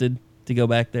 existed to go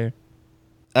back there.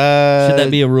 Should that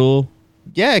be a rule?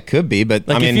 Yeah, it could be, but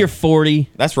I mean, if you're 40,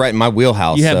 that's right in my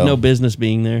wheelhouse. you have so. no business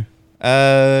being there.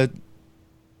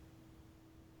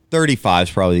 35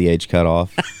 is probably the age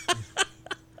cutoff.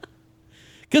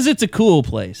 Because it's a cool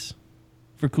place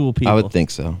for cool people. I would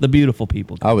think so. The beautiful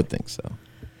people. I would think so.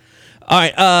 All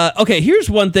right. Okay, here's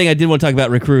one thing I did want to talk about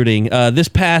recruiting. This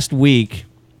past week,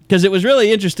 because it was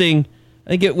really interesting.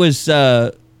 I think it was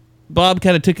Bob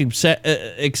kind of took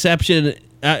exception,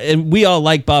 and we all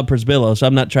like Bob Przbillo, so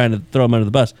I'm not trying to throw him under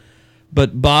the bus.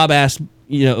 But Bob asked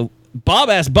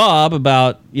Bob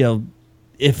about,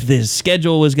 if the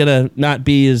schedule was going to not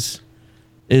be as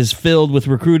filled with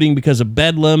recruiting because of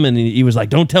Bedlam, and he was like,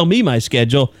 "Don't tell me my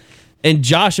schedule." And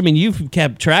Josh, I mean, you've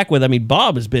kept track with. I mean,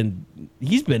 Bob he's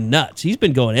been nuts. He's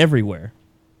been going everywhere.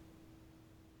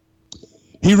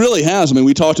 He really has. I mean,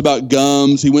 we talked about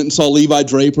Gums. He went and saw Levi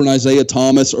Draper and Isaiah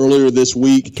Thomas earlier this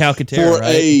week. Calcaterra,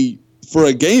 right? For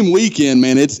a game weekend,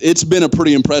 man, it's been a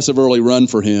pretty impressive early run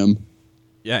for him.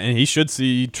 Yeah, and he should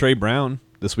see Trey Brown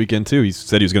this weekend too. He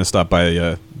said he was going to stop by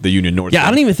the Union North. Yeah, I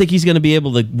don't even think he's going to be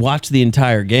able to watch the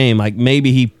entire game. Like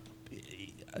maybe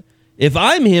if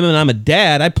I'm him and I'm a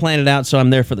dad, I plan it out so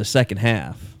I'm there for the second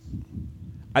half.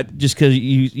 Just because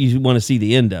you want to see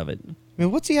the end of it. I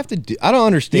mean, what's he have to do? I don't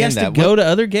understand he has that. to go to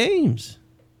other games.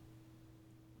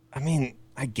 I mean,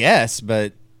 I guess,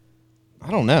 but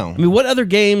I don't know. I mean, what other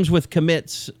games with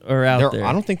commits are out there?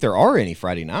 I don't think there are any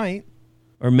Friday night.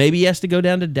 Or maybe he has to go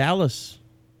down to Dallas.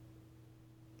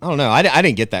 I don't know. I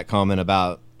didn't get that comment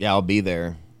about, I'll be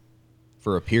there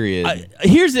for a period.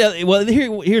 Here's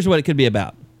what it could be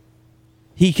about.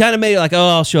 He kind of made it like,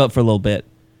 I'll show up for a little bit.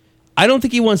 I don't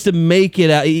think he wants to make it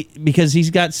out because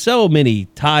he's got so many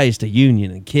ties to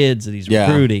Union and kids that he's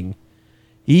recruiting.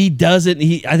 He doesn't.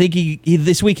 I think he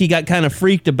this week he got kind of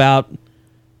freaked about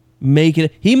making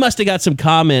it. He must have got some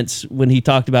comments when he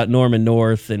talked about Norman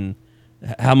North and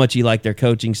how much he liked their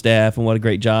coaching staff and what a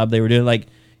great job they were doing. Like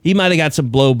he might have got some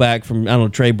blowback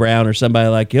from Trey Brown or somebody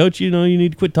like, Coach, you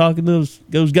need to quit talking those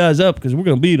guys up because we're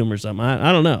going to beat them or something.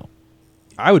 I don't know.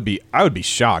 I would be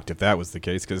shocked if that was the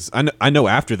case because I know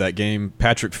after that game,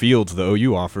 Patrick Fields, the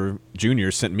OU offer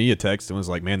junior, sent me a text and was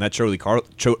like, "Man, that Charlie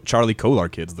Kolar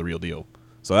kid's the real deal."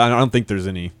 So I don't think there's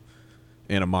any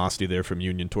animosity there from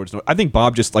Union towards. I think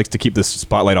Bob just likes to keep this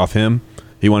spotlight off him.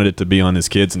 He wanted it to be on his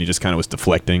kids, and he just kind of was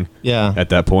deflecting. Yeah. At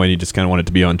that point, he just kind of wanted it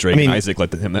to be on Drake and Isaac, let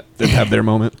them have their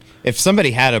moment. If somebody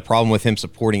had a problem with him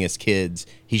supporting his kids,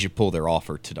 he should pull their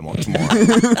offer to tomorrow.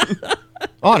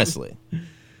 Honestly.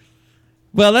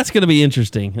 Well, that's going to be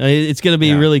interesting. It's going to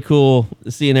be really cool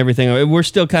seeing everything. We're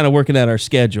still kind of working at our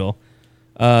schedule.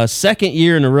 Second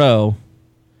year in a row,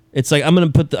 it's like I'm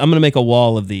going to make a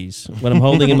wall of these. What I'm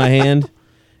holding in my hand,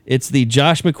 it's the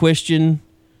Josh McCuistion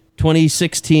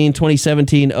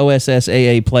 2016-2017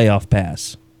 OSSAA playoff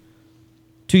pass.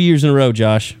 2 years in a row,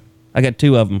 Josh. I got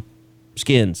two of them.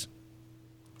 Skins.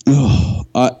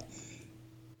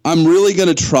 I'm really going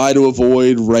to try to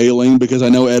avoid railing because I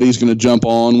know Eddie's going to jump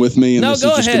on with me. And no, this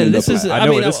go is just ahead. This is.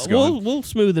 We'll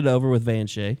smooth it over with Van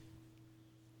Shea.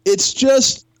 It's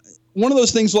just one of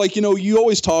those things like, you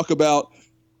always talk about,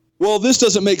 well, this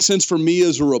doesn't make sense for me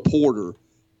as a reporter.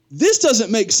 This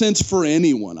doesn't make sense for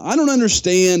anyone. I don't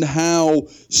understand how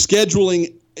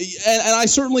scheduling, and I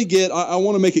certainly get, I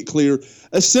want to make it clear,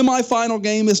 a semifinal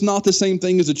game is not the same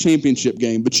thing as a championship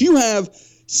game, but you have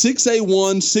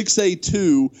 6A1,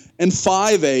 6A2, and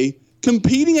 5A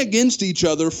competing against each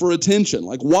other for attention.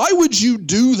 Like, why would you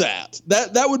do that?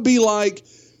 That would be like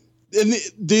in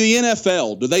the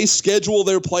NFL. Do they schedule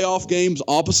their playoff games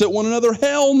opposite one another?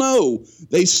 Hell no.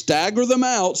 They stagger them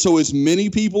out so as many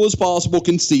people as possible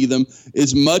can see them,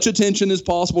 as much attention as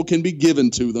possible can be given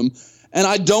to them. And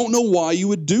I don't know why you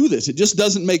would do this. It just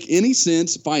doesn't make any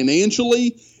sense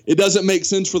financially. It doesn't make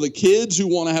sense for the kids who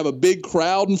want to have a big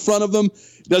crowd in front of them.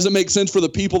 It doesn't make sense for the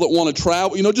people that want to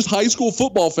travel. Just high school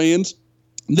football fans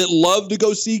that love to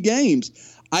go see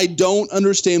games. I don't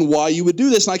understand why you would do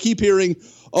this. And I keep hearing,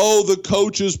 the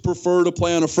coaches prefer to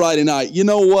play on a Friday night. You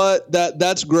know what?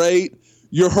 That's great.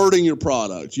 You're hurting your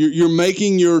product. You're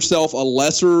making yourself a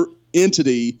lesser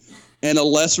entity and a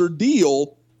lesser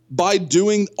deal by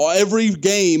doing every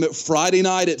game at Friday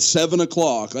night at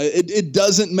 7:00. It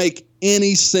doesn't make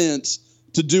any sense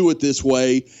to do it this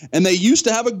way. And they used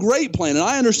to have a great plan. And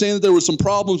I understand that there were some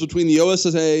problems between the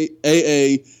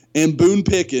OSSAA and Boone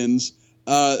Pickens,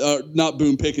 not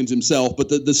Boone Pickens himself, but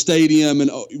the stadium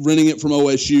and renting it from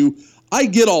OSU. I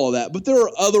get all of that, but there are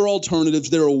other alternatives.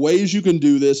 There are ways you can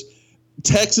do this.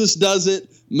 Texas does it.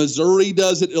 Missouri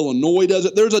does it. Illinois does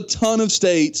it. There's a ton of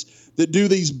states that do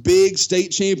these big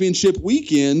state championship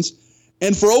weekends.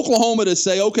 And for Oklahoma to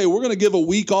say, okay, we're going to give a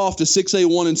week off to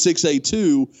 6A1 and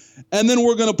 6A2, and then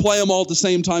we're going to play them all at the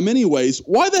same time anyways,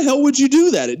 why the hell would you do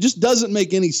that? It just doesn't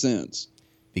make any sense.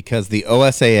 Because the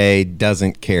OSAA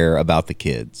doesn't care about the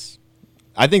kids.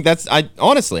 I think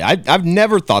honestly, I've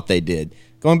never thought they did.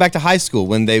 Going back to high school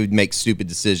when they would make stupid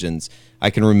decisions, I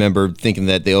can remember thinking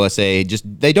that the OSA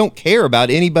they don't care about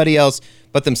anybody else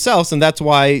but themselves, and that's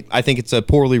why I think it's a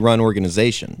poorly run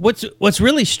organization. What's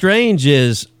really strange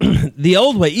is the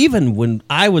old way, even when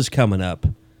I was coming up,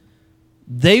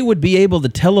 they would be able to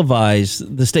televise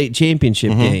the state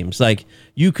championship games. Like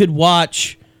you could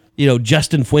watch,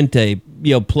 Justin Fuente,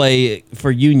 play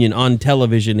for Union on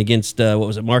television against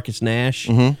Marcus Nash,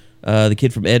 the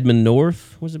kid from Edmond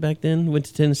North. Was it back then? Went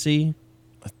to Tennessee.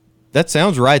 That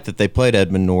sounds right that they played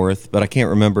Edmond North, but I can't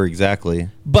remember exactly.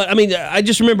 But I mean, I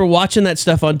just remember watching that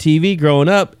stuff on TV growing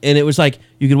up, and it was like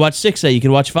you could watch 6A, you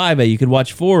could watch 5A, you could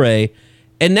watch 4A.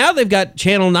 And now they've got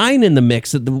Channel 9 in the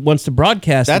mix that wants to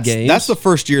broadcast the games. That's the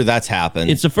first year that's happened.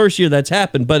 It's the first year that's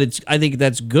happened, but I think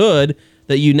that's good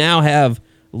that you now have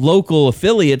local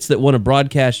affiliates that want to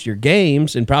broadcast your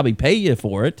games and probably pay you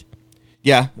for it.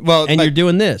 Yeah, well, and you're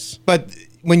doing this. But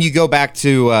when you go back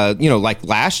to like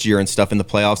last year and stuff in the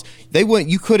playoffs,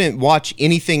 you couldn't watch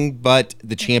anything but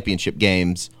the championship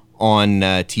games on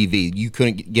TV. You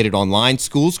couldn't get it online.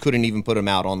 Schools couldn't even put them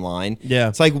out online. Yeah,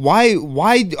 it's like why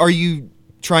are you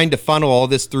trying to funnel all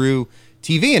this through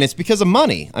TV? And it's because of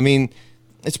money. I mean,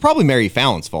 it's probably Mary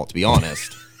Fallon's fault, to be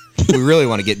honest. We really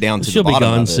want to get down to the bottom of it.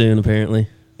 She'll be gone soon, apparently.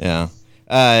 Yeah.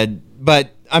 But,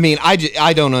 I mean,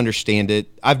 I don't understand it.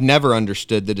 I've never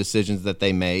understood the decisions that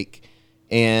they make.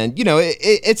 And,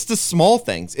 it's the small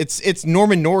things. It's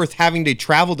Norman North having to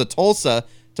travel to Tulsa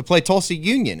to play Tulsa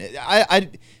Union. I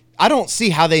don't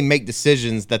see how they make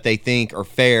decisions that they think are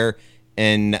fair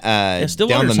and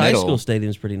Stillwater's high school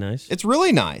stadium's pretty nice. It's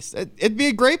really nice. It'd be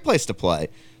a great place to play.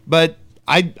 But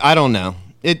I don't know.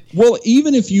 Well,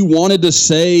 even if you wanted to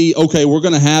say, okay, we're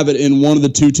going to have it in one of the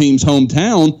two teams'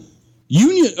 hometown,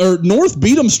 Union or North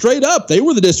beat them straight up. They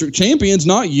were the district champions,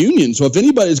 not Union. So if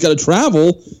anybody's got to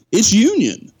travel, it's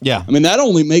Union. Yeah. I mean, that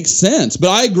only makes sense. But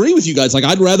I agree with you guys. Like,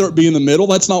 I'd rather it be in the middle.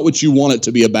 That's not what you want it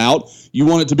to be about. You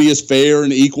want it to be as fair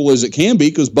and equal as it can be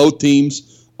because both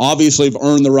teams obviously have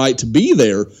earned the right to be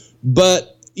there.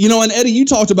 But, and Eddie, you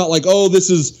talked about like, oh,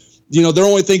 this is, they're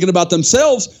only thinking about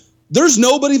themselves. There's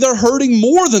nobody they're hurting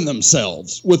more than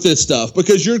themselves with this stuff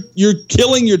because you're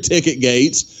killing your ticket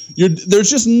gates. There's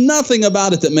just nothing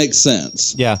about it that makes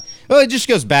sense. Yeah. Well, it just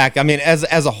goes back. I mean, as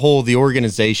a whole, the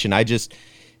organization,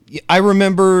 I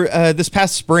remember this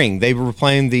past spring, they were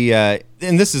playing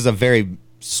and this is a very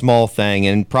small thing,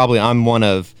 and probably I'm one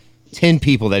of 10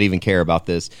 people that even care about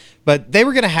this, but they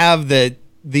were going to have the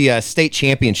state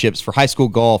championships for high school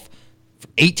golf,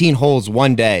 18 holes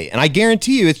one day. And I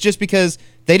guarantee you it's just because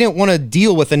they didn't want to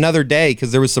deal with another day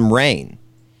because there was some rain.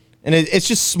 And it's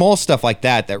just small stuff like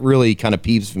that really kind of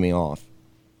peeves me off.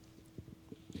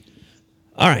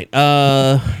 All right.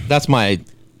 That's my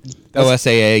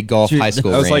OSAA golf high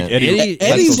school rant. Like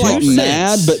Eddie's like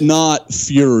mad but not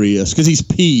furious because he's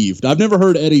peeved. I've never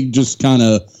heard Eddie just kind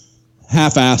of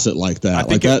half-ass it like that.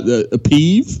 Like that, a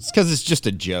peeve? It's because it's just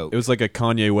a joke. It was like a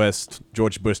Kanye West,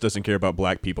 George Bush doesn't care about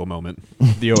black people moment.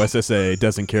 The OSSA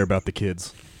doesn't care about the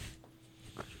kids.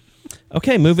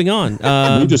 Okay, moving on.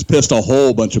 We just pissed a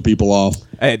whole bunch of people off.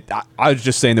 Hey, I was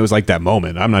just saying there was like that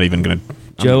moment. I'm not even going to...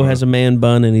 Joe has a man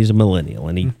bun and he's a millennial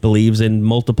and he believes in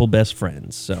multiple best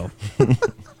friends, so...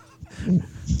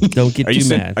 Don't get too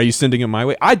mad. Are you sending it my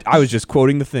way? I was just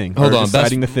quoting the thing. Hold on.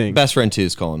 The thing. Best friend 2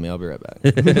 is calling me. I'll be right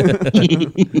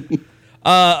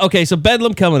back. Okay, so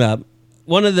Bedlam coming up.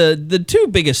 One of the two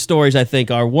biggest stories, I think,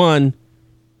 are one,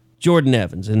 Jordan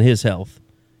Evans and his health.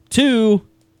 Two,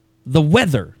 the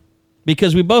weather.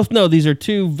 Because we both know these are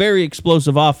two very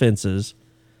explosive offenses.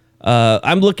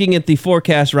 I'm looking at the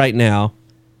forecast right now.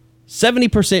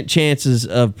 70% chances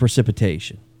of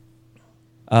precipitation.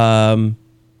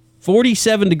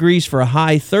 47 degrees for a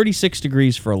high, 36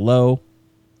 degrees for a low.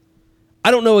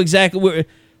 I don't know exactly.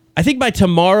 I think by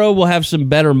tomorrow we'll have some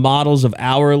better models of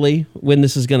hourly when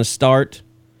this is going to start.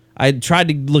 I tried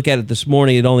to look at it this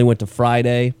morning. It only went to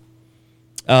Friday.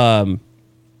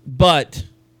 But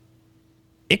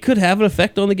it could have an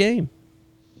effect on the game.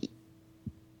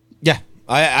 Yeah,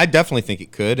 I definitely think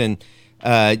it could. And,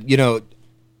 it'll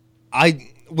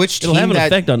have an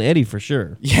effect on Eddie for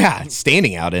sure. Yeah,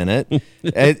 standing out in it.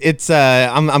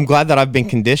 I'm glad that I've been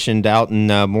conditioned out in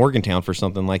Morgantown for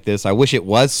something like this. I wish it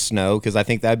was snow because I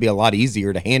think that'd be a lot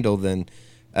easier to handle than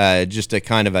just a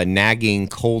kind of a nagging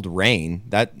cold rain.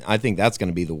 I think that's going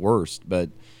to be the worst. But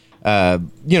who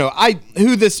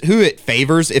it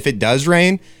favors if it does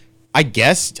rain. I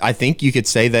think you could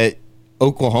say that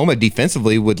Oklahoma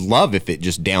defensively would love if it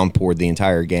just downpoured the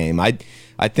entire game. I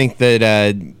think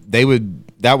that they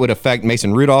would that would affect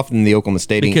Mason Rudolph and the Oklahoma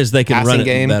State because they can passing run it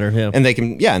game better, yeah. and they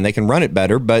can run it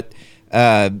better. But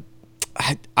I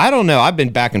don't know. I've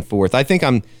been back and forth. I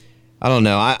don't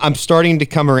know. I'm starting to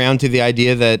come around to the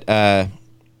idea that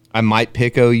I might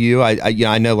pick OU.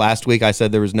 I know last week I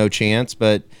said there was no chance,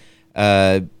 but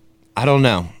I don't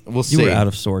know. We'll see. You were out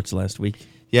of sorts last week.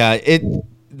 Yeah,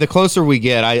 the closer we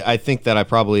get, I think that I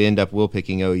probably end up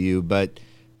picking OU, but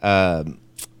I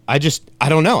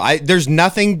don't know. There's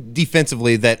nothing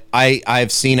defensively that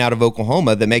I've seen out of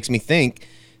Oklahoma that makes me think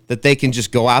that they can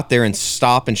just go out there and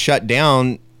stop and shut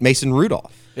down Mason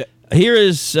Rudolph. Here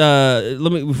is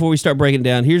before we start breaking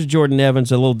down. Here's Jordan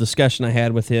Evans. A little discussion I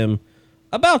had with him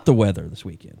about the weather this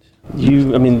weekend. I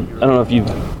don't know if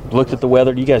you've looked at the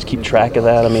weather. Do you guys keep track of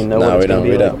that? No, we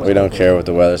don't. We don't care what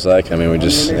the weather's like. We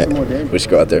just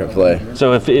go out there and play.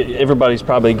 So if everybody's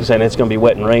probably saying it's going to be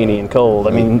wet and rainy and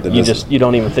cold, you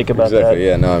don't even think about that. Exactly.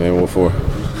 Yeah. No. What for?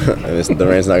 The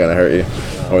rain's not going to hurt you,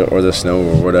 or the snow,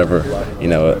 or whatever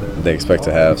they expect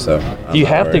to have. So do you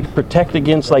have to protect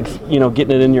against getting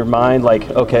it in your mind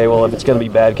okay, well, if it's going to be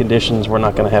bad conditions, we're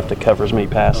not going to have to cover as many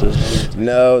passes?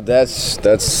 No,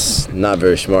 that's not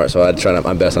very smart. So I try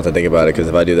my best not to think about it, because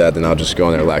if I do that, then I'll just go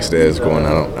in there relax. I don't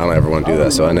ever want to do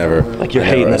that. So I never you're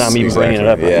hating that I'm even bringing it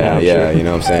up. Yeah, right now, yeah. Sure. You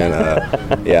know what I'm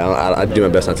saying? I do my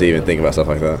best not to even think about stuff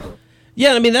like that.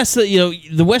 Yeah, that's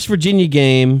the West Virginia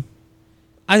game.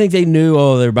 I think they knew,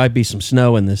 there might be some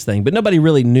snow in this thing, but nobody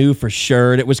really knew for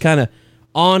sure. It was kind of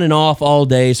on and off all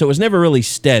day, so it was never really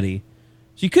steady.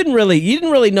 So you didn't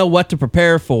really know what to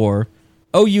prepare for.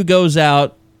 OU goes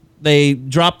out, they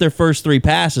dropped their first 3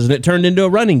 passes, and it turned into a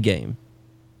running game.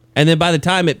 And then by the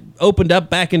time it opened up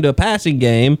back into a passing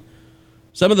game,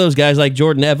 some of those guys like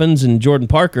Jordan Evans and Jordan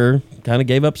Parker kind of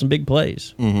gave up some big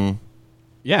plays. Mm-hmm.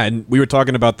 Yeah, and we were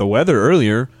talking about the weather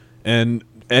earlier, and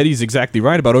Eddie's exactly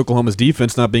right about Oklahoma's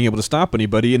defense not being able to stop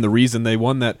anybody, and the reason they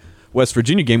won that West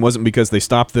Virginia game wasn't because they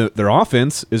stopped their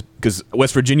offense, is because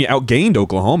West Virginia outgained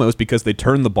Oklahoma. It was because they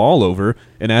turned the ball over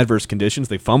in adverse conditions.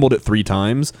 They fumbled it 3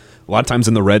 times, a lot of times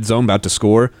in the red zone, about to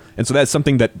score. And so that's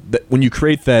something that when you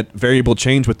create that variable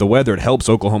change with the weather, it helps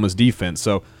Oklahoma's defense.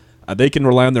 So they can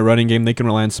rely on their running game. They can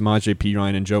rely on Samaje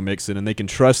Perine and Joe Mixon, and they can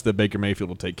trust that Baker Mayfield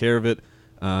will take care of it.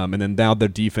 And then now their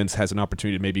defense has an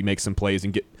opportunity to maybe make some plays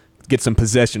and get some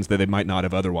possessions that they might not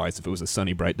have otherwise if it was a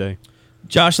sunny, bright day.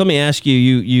 Josh, let me ask you,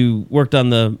 you worked on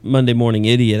the Monday Morning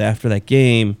Idiot after that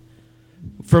game.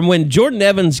 From when Jordan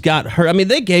Evans got hurt,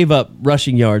 they gave up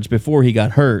rushing yards before he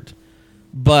got hurt,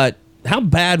 but how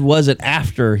bad was it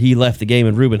after he left the game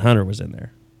and Reuben Hunter was in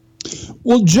there?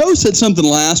 Well, Joe said something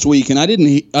last week, and I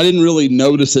didn't really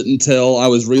notice it until I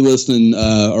was re-listening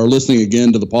or listening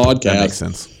again to the podcast. That makes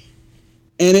sense.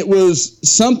 And it was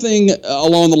something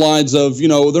along the lines of, they're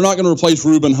not going to replace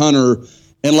Reuben Hunter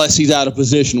unless he's out of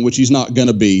position, which he's not going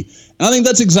to be. And I think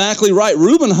that's exactly right.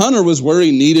 Reuben Hunter was where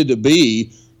he needed to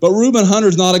be, but Reuben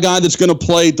Hunter's not a guy that's going to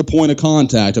play at the point of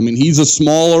contact. He's a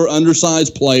smaller,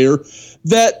 undersized player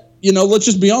that, let's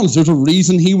just be honest, there's a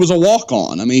reason he was a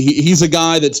walk-on. He's a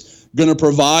guy that's going to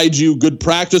provide you good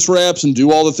practice reps and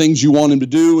do all the things you want him to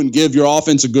do and give your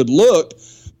offense a good look.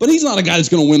 But he's not a guy that's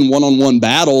going to win one-on-one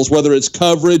battles, whether it's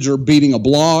coverage or beating a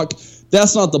block.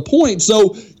 That's not the point.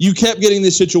 So you kept getting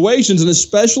these situations, and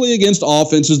especially against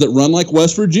offenses that run like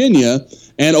West Virginia,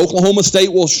 and Oklahoma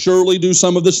State will surely do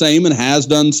some of the same and has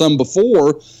done some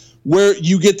before, where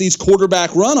you get these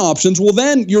quarterback run options. Well,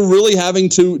 then you're really having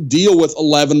to deal with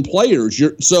 11 players.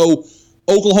 So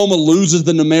Oklahoma loses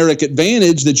the numeric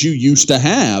advantage that you used to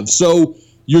have. So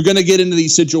you're going to get into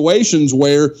these situations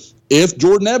where if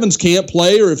Jordan Evans can't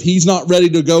play or if he's not ready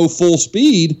to go full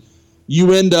speed,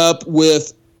 you end up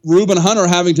with Reuben Hunter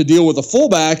having to deal with a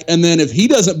fullback, and then if he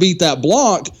doesn't beat that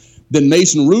block, then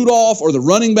Mason Rudolph or the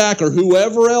running back or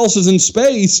whoever else is in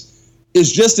space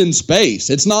is just in space.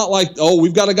 It's not like,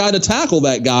 we've got a guy to tackle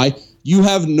that guy. You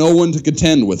have no one to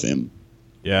contend with him.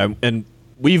 Yeah, and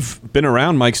we've been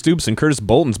around Mike Stoops, and Curtis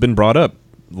Bolton's been brought up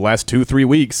the last 2-3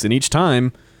 weeks, and each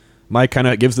time Mike kind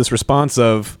of gives this response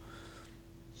of,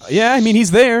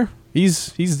 he's there.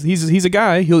 He's a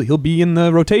guy. He'll be in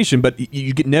the rotation, but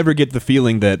you never get the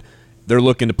feeling that they're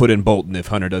looking to put in Bolton if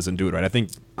Hunter doesn't do it right. I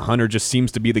think Hunter just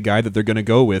seems to be the guy that they're going to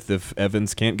go with if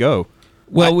Evans can't go.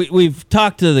 Well, we've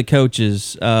talked to the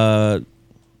coaches. I'll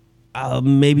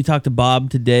maybe talk to Bob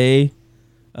today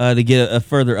to get a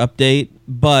further update,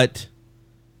 but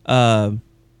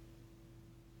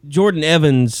Jordan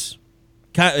Evans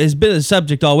has been a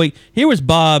subject all week. Here was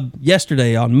Bob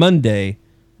yesterday on Monday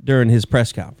during his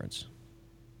press conference.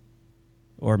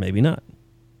 Or maybe not.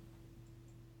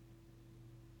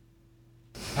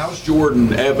 How's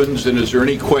Jordan Evans, and is there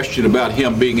any question about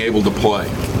him being able to play?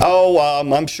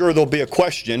 I'm sure there'll be a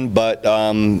question, but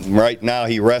right now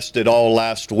he rested all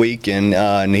last week,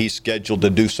 and he's scheduled to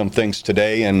do some things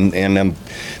today, and I'm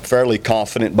fairly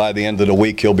confident by the end of the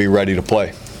week he'll be ready to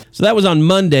play. So that was on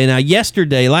Monday. Now,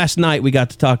 last night, we got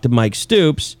to talk to Mike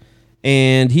Stoops,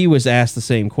 and he was asked the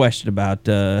same question about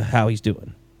how he's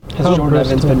doing. Has Jordan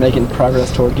Evans been making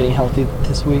progress toward getting healthy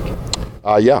this week?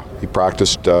 Yeah, he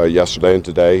practiced yesterday and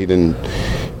today. He didn't.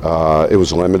 It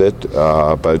was limited,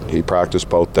 but he practiced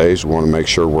both days. We want to make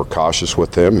sure we're cautious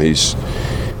with him. He's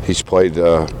played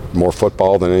more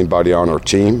football than anybody on our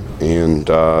team, and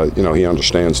he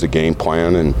understands the game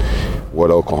plan and what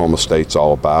Oklahoma State's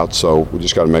all about. So we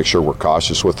just got to make sure we're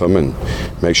cautious with him and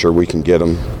make sure we can get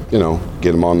him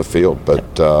on the field. But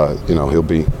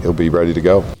he'll be ready to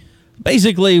go.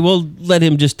 Basically, we'll let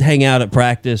him just hang out at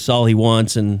practice all he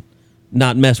wants and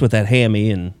not mess with that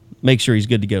hammy and make sure he's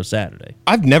good to go Saturday.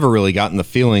 I've never really gotten the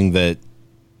feeling that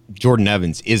Jordan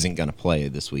Evans isn't going to play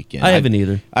this weekend. I haven't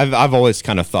either. I've always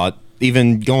kind of thought,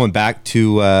 even going back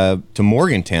to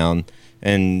Morgantown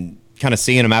and kind of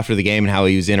seeing him after the game and how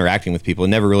he was interacting with people, it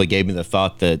never really gave me the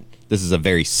thought that this is a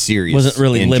very serious Wasn't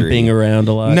really injury. Limping around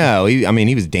a lot. No,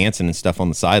 he was dancing and stuff on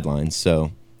the sidelines.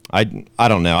 So I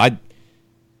don't know.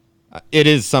 It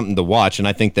is something to watch, and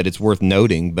I think that it's worth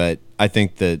noting. But I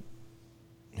think that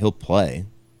he'll play.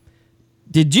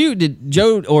 Did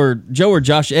Joe or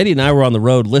Josh, Eddie and I were on the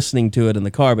road listening to it in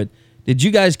the car, but did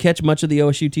you guys catch much of the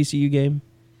OSU-TCU game?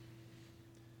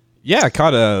 Yeah, I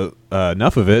caught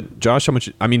enough of it. Josh, how much?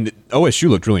 I mean, OSU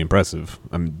looked really impressive.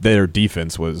 Their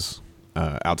defense was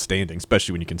outstanding,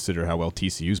 especially when you consider how well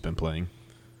TCU's been playing.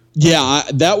 Yeah,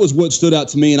 that was what stood out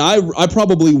to me, and I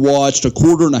probably watched a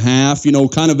quarter and a half,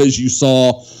 kind of as you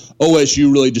saw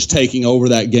OSU really just taking over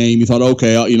that game. You thought,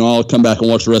 okay, I'll come back and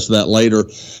watch the rest of that later.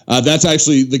 That's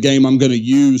actually the game I'm going to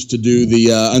use to do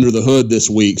the Under the Hood this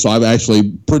week. So I've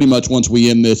actually pretty much, once we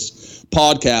end this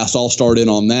podcast, I'll start in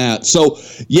on that. So,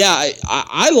 yeah,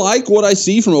 I like what I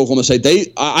see from Oklahoma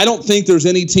State. I don't think there's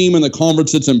any team in the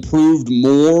conference that's improved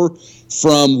more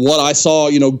from what I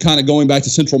saw, kind of going back to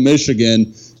Central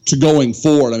Michigan to going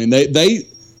forward. I mean,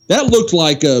 that looked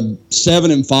like a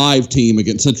 7-5 team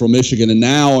against Central Michigan, and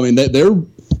now, I mean,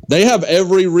 they have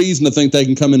every reason to think they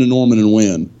can come into Norman and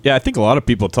win. Yeah, I think a lot of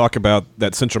people talk about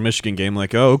that Central Michigan game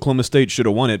like, oh, Oklahoma State should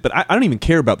have won it, but I don't even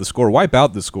care about the score. Wipe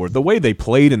out the score. The way they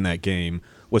played in that game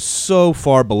was so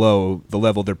far below the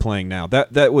level they're playing now.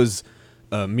 That was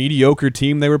a mediocre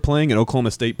team they were playing, and Oklahoma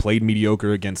State played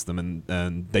mediocre against them,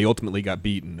 and they ultimately got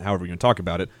beaten, however you're going to talk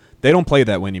about it. They don't play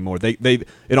that way anymore.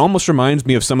 It almost reminds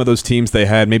me of some of those teams they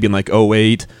had maybe in like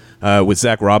 2008 with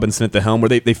Zach Robinson at the helm, where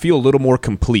they feel a little more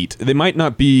complete. They might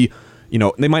not be,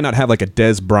 they might not have like a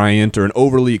Des Bryant or an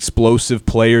overly explosive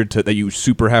player that you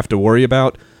super have to worry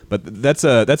about, but that's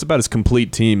about as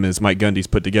complete team as Mike Gundy's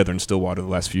put together in Stillwater the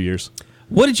last few years.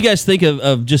 What did you guys think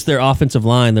of just their offensive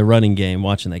line, their running game,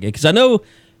 watching that game? Because I know,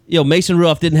 Mason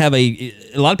Rudolph didn't have a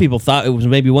lot of people thought it was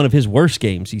maybe one of his worst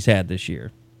games he's had this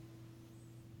year.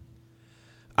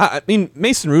 I mean,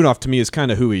 Mason Rudolph to me is kind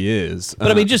of who he is.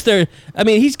 But he's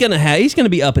gonna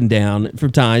be up and down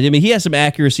from times. I mean, he has some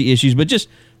accuracy issues, but just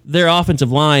their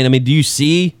offensive line. I mean, do you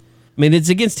see? I mean, it's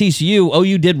against TCU.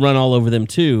 OU did run all over them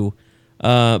too.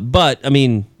 But I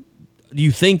mean, do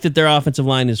you think that their offensive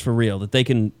line is for real? That they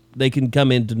can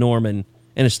come into Norman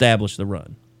and establish the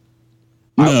run?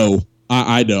 No,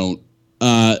 I don't.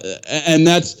 And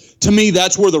to me,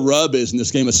 that's where the rub is in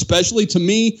this game. Especially to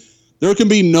me, there can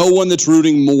be no one that's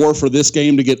rooting more for this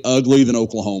game to get ugly than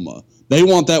Oklahoma. They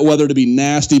want that weather to be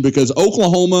nasty because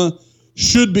Oklahoma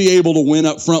should be able to win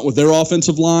up front with their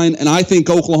offensive line, and I think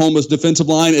Oklahoma's defensive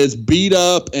line is beat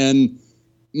up and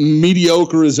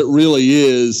mediocre as it really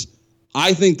is.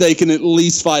 I think they can at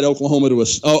least fight Oklahoma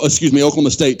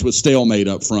State to a stalemate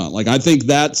up front. Like, I think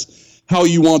that's how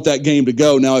you want that game to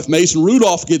go. Now, if Mason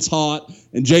Rudolph gets hot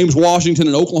and James Washington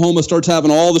and Oklahoma starts having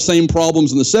all the same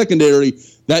problems in the secondary,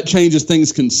 that changes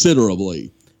things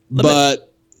considerably.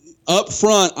 But up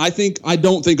front, I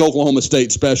don't think Oklahoma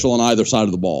State's special on either side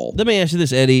of the ball. Let me ask you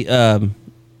this, Eddie, and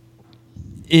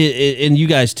you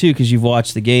guys too, because you've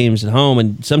watched the games at home,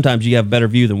 and sometimes you have a better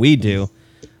view than we do.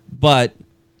 But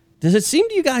does it seem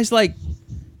to you guys like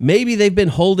maybe they've been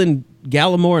holding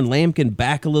Gallimore and Lampkin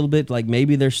back a little bit? Like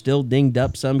maybe they're still dinged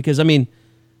up some? Because, I mean,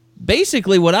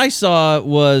 basically what I saw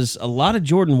was a lot of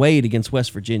Jordan Wade against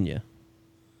West Virginia.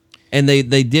 And they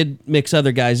did mix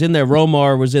other guys in there.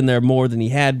 Romar was in there more than he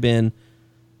had been.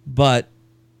 But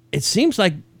it seems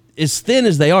like as thin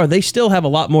as they are, they still have a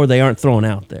lot more they aren't throwing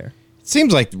out there. It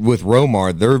seems like with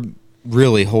Romar,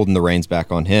 really holding the reins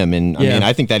back on him. And I mean,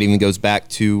 I think that even goes back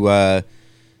to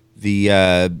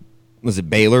was it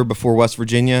Baylor before West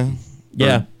Virginia?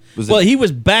 Yeah. He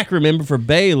was back, remember, for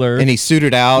Baylor. And he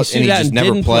suited out and he just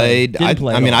never played.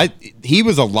 I mean, he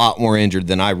was a lot more injured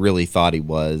than I really thought he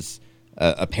was,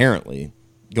 apparently,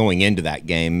 going into that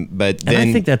game. But then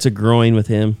I think that's a groin with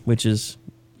him, which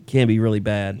can be really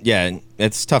bad. Yeah,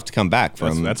 it's tough to come back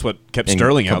from. That's what kept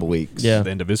Sterling out weeks. Yeah. At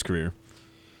the end of his career.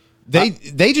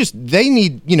 They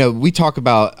need, we talked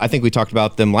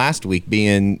about them last week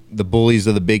being the bullies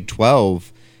of the Big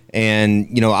 12. And,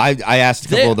 I asked a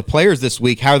couple of the players this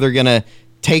week how they're going to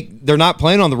they're not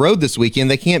playing on the road this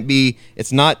weekend. They can't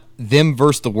it's not them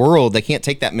versus the world. They can't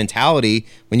take that mentality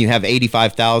when you have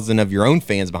 85,000 of your own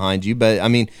fans behind you. But, I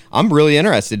mean, I'm really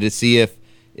interested to see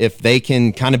if they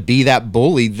can kind of be that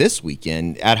bully this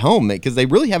weekend at home, because they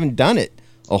really haven't done it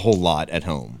a whole lot at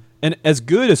home. And as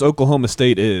good as Oklahoma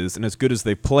State is, and as good as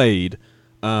they played,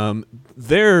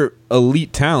 their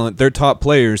elite talent, their top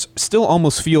players, still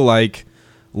almost feel like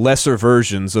lesser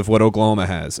versions of what Oklahoma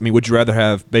has. I mean, would you rather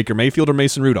have Baker Mayfield or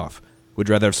Mason Rudolph? Would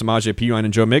you rather have Samaje Perine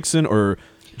and Joe Mixon or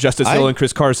Justice Hill and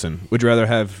Chris Carson? Would you rather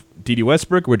have D.D.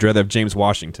 Westbrook or would you rather have James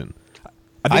Washington?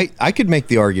 I could make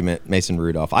the argument Mason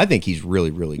Rudolph. I think he's really,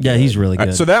 really good. Yeah, he's really good.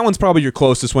 Right, so that one's probably your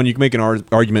closest one. You can make an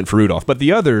argument for Rudolph. But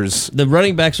the others... The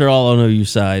running backs are all on OU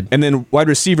side. And then wide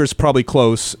receivers probably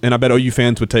close. And I bet OU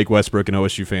fans would take Westbrook and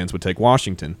OSU fans would take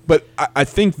Washington. But I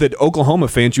think that Oklahoma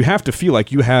fans, you have to feel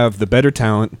like you have the better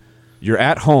talent. You're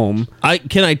at home.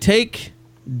 Can I take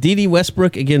D.D.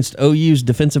 Westbrook against OU's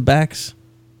defensive backs?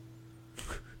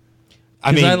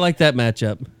 I like that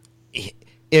matchup.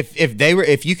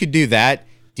 If you could do that,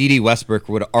 D.D. Westbrook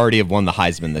would already have won the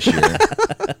Heisman this year.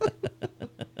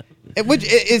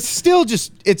 It's still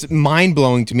it's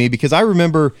mind-blowing to me, because I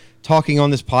remember talking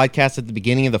on this podcast at the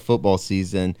beginning of the football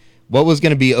season what was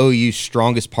going to be OU's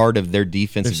strongest part of their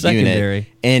defensive unit.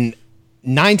 And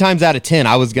 9 times out of 10,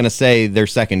 I was going to say their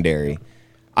secondary.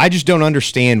 I just don't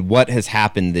understand what has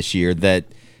happened this year they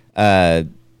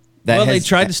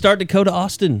tried to start Dakota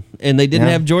Austin, and they didn't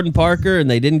have Jordan Parker,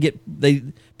 and they didn't get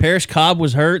Parrish Cobb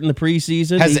was hurt in the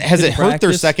preseason. Has it hurt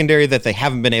their secondary that they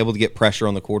haven't been able to get pressure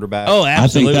on the quarterback? Oh,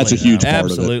 absolutely. I think that's a huge part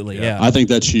absolutely, of it. Yeah. I think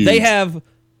that's huge. They have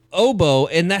Obo,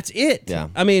 and that's it. Yeah.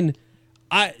 I mean,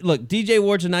 DJ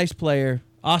Ward's a nice player.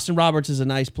 Austin Roberts is a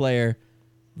nice player.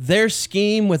 Their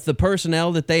scheme with the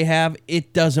personnel that they have,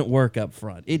 it doesn't work up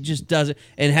front. It just doesn't.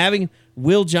 And having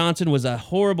Will Johnson was a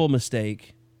horrible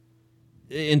mistake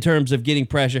in terms of getting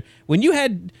pressure. They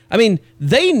needed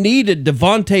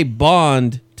Devontae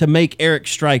Bond to make Eric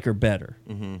Stryker better.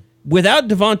 Mm-hmm. Without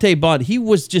Devontae Bond, he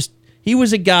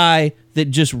was a guy that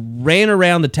just ran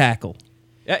around the tackle.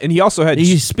 Yeah, and he also had...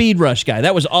 He's a speed rush guy.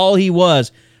 That was all he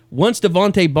was. Once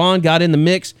Devontae Bond got in the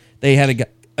mix, they had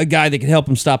a guy that could help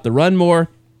him stop the run more,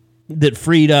 that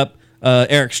freed up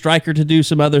Eric Stryker to do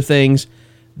some other things.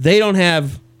 They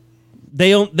have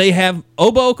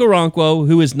Obo Okoronkwo,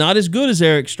 who is not as good as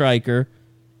Eric Stryker,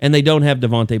 and they don't have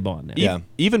Devontae Bond now. Yeah.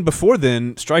 Even before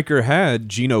then, Stryker had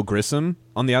Geno Grissom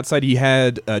on the outside. He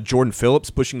had Jordan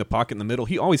Phillips pushing the pocket in the middle.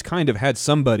 He always kind of had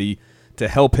somebody to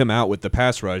help him out with the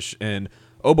pass rush. And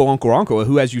Obo Okoronkwo,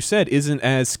 who, as you said, isn't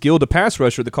as skilled a pass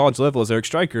rusher at the college level as Eric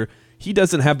Stryker, he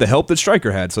doesn't have the help that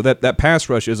Stryker had. So that pass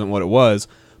rush isn't what it was.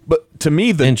 But to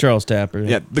me, and Charles Tapper,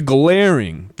 the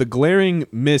glaring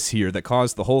miss here that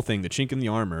caused the whole thing, the chink in the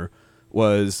armor,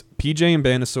 was PJ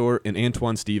Mbanasor and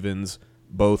Antoine Stevens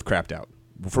both crapped out.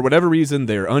 For whatever reason,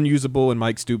 they're unusable in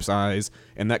Mike Stoops' eyes,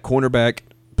 and that cornerback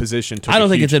position took I don't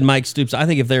think it's in Mike Stoops. I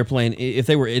think if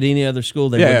they were at any other school,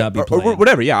 they would not be playing. Or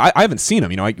whatever. Yeah, I haven't seen them.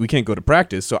 We can't go to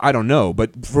practice, so I don't know.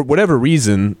 But for whatever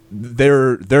reason,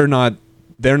 they're not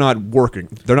working.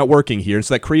 They're not working here,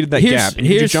 so that created that gap. And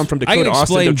you just jump from Dakota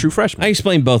Austin to a true freshman. I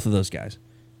explained both of those guys.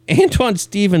 Antoine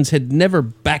Stevens had never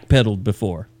backpedaled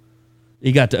before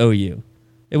he got to OU.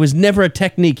 It was never a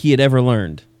technique he had ever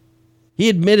learned. He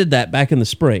admitted that back in the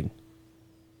spring.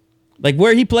 Like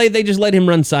where he played, they just let him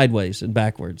run sideways and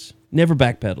backwards. Never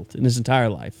backpedaled in his entire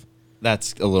life.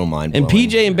 That's a little mind-blowing. And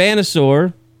PJ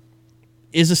Mbanasor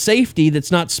is a safety that's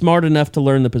not smart enough to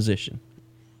learn the position.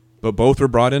 But both were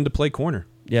brought in to play corner.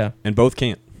 Yeah. And both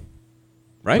can't.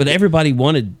 Right? But everybody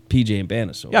wanted PJ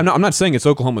Mbanasor. Yeah, I'm not saying it's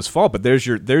Oklahoma's fault, but there's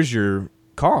your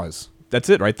cause. That's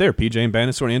it right there. PJ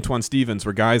Mbanasor and Antoine Stevens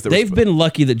were guys that they've been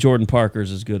lucky that Jordan Parker's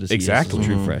as good as he is as a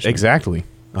true freshman. Exactly.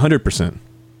 100%.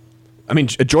 I mean,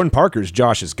 Jordan Parker's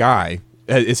Josh's guy.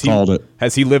 Has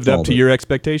he lived up to your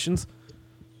expectations?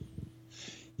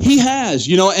 He has,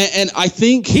 and I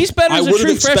think he's better as a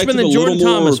true freshman than Jordan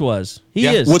Thomas was. He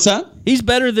is. What's that? He's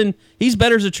better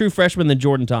as a true freshman than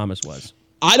Jordan Thomas was.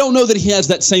 I don't know that he has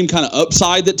that same kind of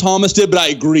upside that Thomas did, but I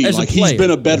agree. As a like he's player,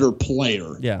 been a better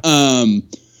player. Yeah.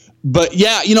 But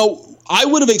yeah, I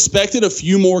would have expected a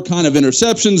few more kind of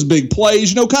interceptions, big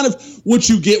plays, kind of what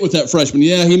you get with that freshman.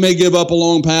 Yeah, he may give up a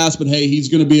long pass, but hey, he's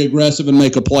going to be aggressive and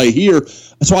make a play here.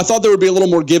 So I thought there would be a little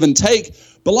more give and take.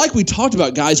 But like we talked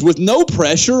about, guys, with no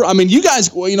pressure, I mean, you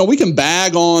guys, we can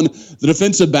bag on the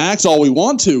defensive backs all we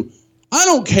want to. I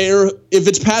don't care if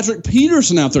it's Patrick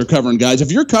Peterson out there covering, guys.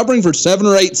 If you're covering for 7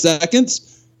 or 8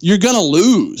 seconds, you're going to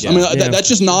lose. Yeah. I mean, that's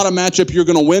just not a matchup you're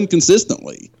going to win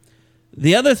consistently.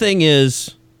 The other thing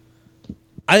is,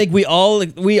 I think we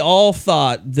all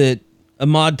thought that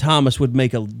Ahmad Thomas would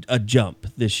make a jump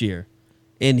this year,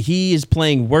 and he is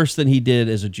playing worse than he did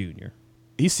as a junior.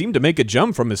 He seemed to make a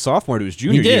jump from his sophomore to his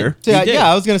junior year. Yeah,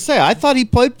 I was going to say, I thought he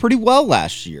played pretty well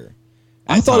last year.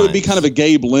 I thought it would be kind of a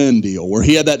Gabe Lynn deal where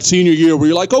he had that senior year where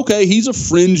you're like, okay, he's a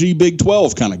fringy Big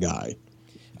 12 kind of guy.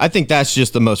 I think that's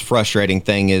just the most frustrating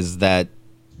thing is that,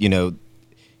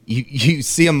 you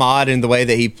see Ahmad in the way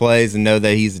that he plays and know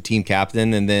that he's a team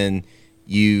captain, and then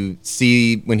you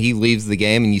see when he leaves the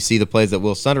game and you see the plays that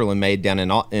Will Sunderland made down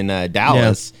in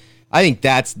Dallas. Yeah. I think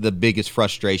that's the biggest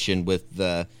frustration with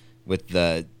the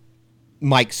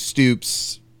Mike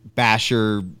Stoops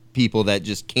basher people that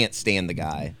just can't stand the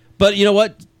guy. But you know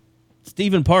what?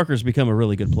 Stephen Parker's become a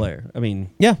really good player. I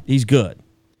mean, yeah, he's good.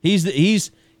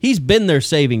 He's been their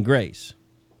saving grace.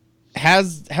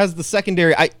 Has the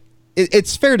secondary?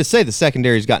 It's fair to say the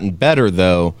secondary's gotten better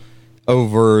though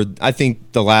over I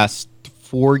think the last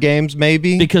 4 games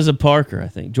maybe because of Parker. I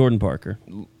think Jordan Parker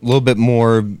a little bit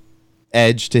more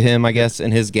edge to him, I guess,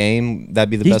 in his game. That'd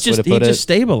be the best way to put it. He just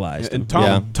stabilized. And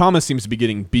Thomas seems to be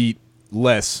getting beat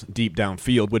less deep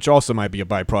downfield, which also might be a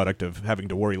byproduct of having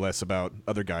to worry less about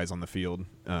other guys on the field.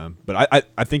 But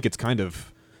I think it's kind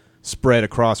of spread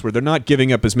across where they're not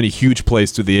giving up as many huge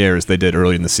plays through the air as they did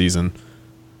early in the season.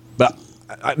 But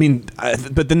I mean,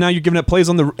 but then now you're giving up plays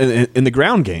on in the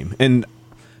ground game, and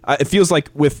it feels like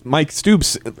with Mike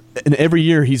Stoops, in every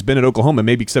year he's been at Oklahoma,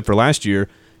 maybe except for last year,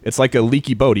 it's like a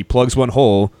leaky boat. He plugs one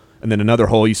hole, and then another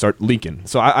hole you start leaking.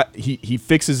 So he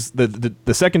fixes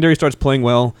the secondary starts playing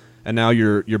well. And now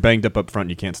you're banged up front and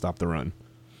you can't stop the run.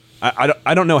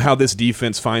 I don't know how this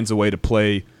defense finds a way to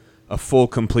play a full,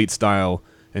 complete style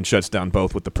and shuts down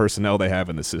both with the personnel they have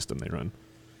and the system they run.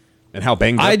 And how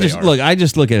banged up they are. I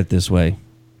just look at it this way.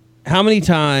 How many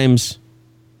times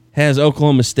has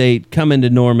Oklahoma State come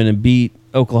into Norman and beat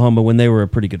Oklahoma when they were a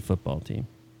pretty good football team?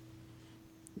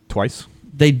 Twice.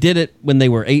 They did it when they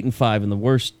were 8-5 in the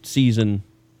worst season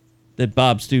that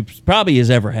Bob Stoops probably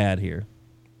has ever had here.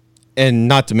 And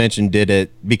not to mention did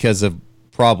it because of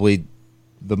probably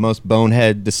the most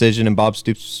bonehead decision in Bob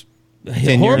Stoops'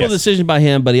 tenure. Horrible decision by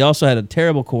him, but he also had a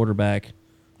terrible quarterback,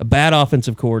 a bad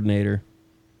offensive coordinator.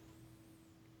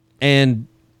 And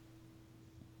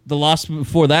the loss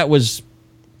before that was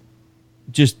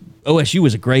just OSU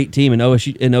was a great team, and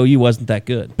OU wasn't that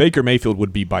good. Baker Mayfield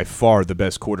would be by far the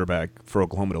best quarterback for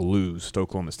Oklahoma to lose to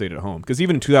Oklahoma State at home. Because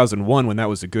even in 2001, when that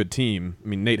was a good team, I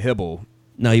mean, Nate Hibble...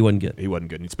 No, he wasn't good. He wasn't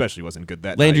good, and especially wasn't good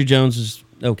that Landry night. Jones is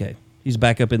okay. He's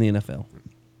back up in the NFL.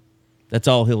 That's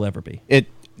all he'll ever be.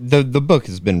 The book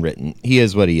has been written. He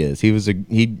is what he is.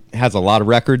 He has a lot of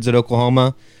records at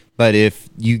Oklahoma, but if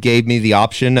you gave me the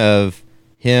option of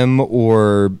him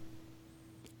or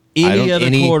any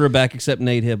other quarterback except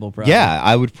Nate Hibble, probably. Yeah,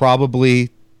 I would probably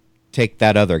take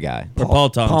that other guy. Or Paul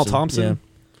Thompson. Paul Thompson? Yeah.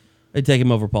 I'd take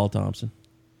him over Paul Thompson.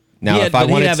 Now, if I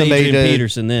wanted somebody Adrian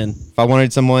Peterson, then if I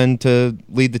wanted someone to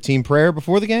lead the team prayer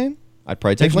before the game, I'd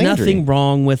probably take Landry. There's nothing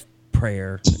wrong with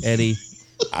prayer, Eddie.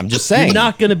 I'm just saying. You're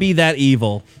not going to be that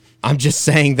evil. I'm just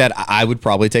saying that I would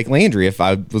probably take Landry if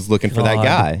I was looking for that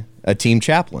guy, a team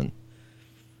chaplain.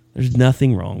 There's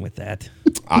nothing wrong with that.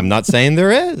 I'm not saying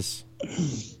there is.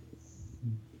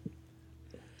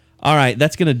 All right,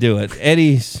 that's going to do it.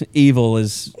 Eddie's evil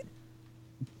is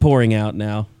pouring out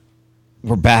now.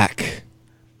 We're back.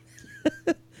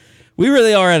 We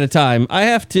really are out of time. I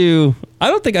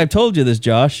don't think I've told you this,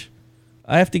 Josh.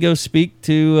 I have to go speak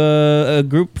to a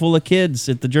group full of kids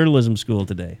at the journalism school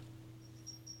today.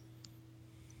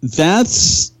 I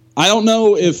don't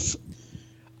know if...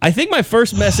 I think my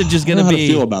first message is going to be... I don't know how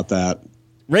to feel about that.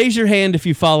 Raise your hand if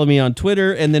you follow me on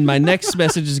Twitter, and then my next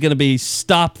message is going to be,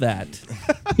 stop that.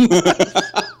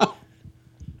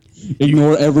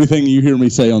 Ignore everything you hear me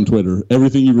say on Twitter,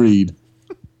 everything you read.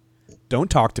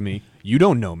 Don't talk to me. You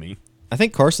don't know me. I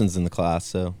think Carson's in the class,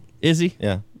 so... Is he?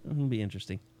 Yeah. It'll be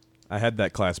interesting. I had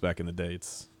that class back in the day.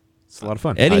 It's a lot of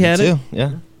fun. Eddie had it?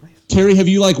 Yeah. Carrie, have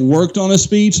you like worked on a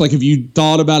speech? Like, have you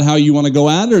thought about how you want to go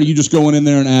at it, or are you just going in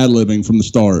there and ad-libbing from the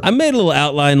start? I made a little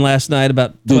outline last night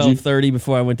about 12:30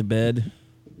 before I went to bed.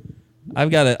 I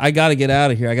gotta get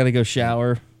out of here. I gotta go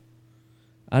shower.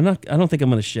 I don't think I'm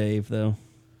gonna shave though.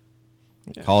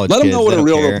 College Let them kids, know what they a don't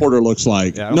real care. reporter looks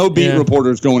like. Yeah. No beat Yeah.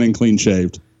 reporters going in clean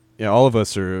shaved. Yeah, all of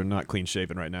us are not clean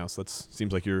shaven right now, so that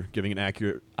seems like you're giving an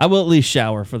accurate. I will at least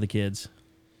shower for the kids.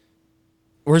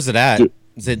 Where's it at?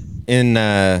 Is it in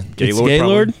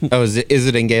Gaylord? Oh, is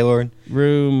it in Gaylord?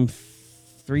 Room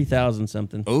 3,000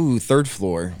 something. Oh, third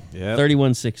floor. Yeah,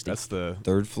 3160. That's the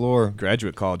Third floor.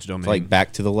 graduate college domain. It's like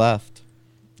back to the left.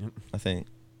 I think.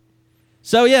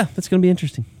 So yeah, that's gonna be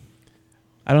interesting.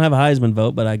 I don't have a Heisman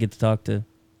vote, but I get to talk to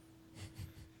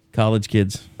college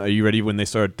kids. Are you ready when they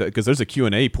start? Because there's a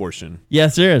Q&A portion.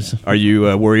 Yes, there is. Are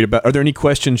you worried about? Are there any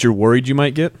questions you're worried you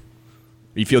might get?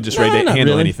 Or you feel just ready to not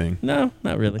handle really. anything? No,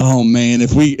 not really. Oh man,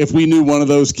 if we knew one of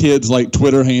those kids like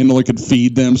Twitter handle and could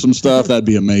feed them some stuff, that'd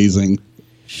be amazing.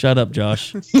 Shut up,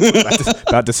 Josh.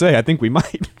 About to say, I think we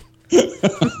might.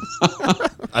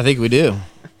 I think we do.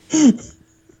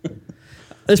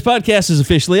 This podcast is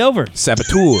officially over.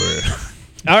 Saboteur.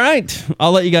 All right,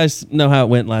 I'll let you guys know how it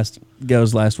went last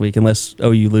week. Unless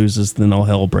OU loses, then all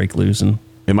hell will break loose, and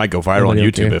It might go viral on Nobody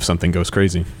will YouTube care. if something goes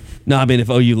crazy. no, I mean if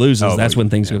OU loses, Oh, that's when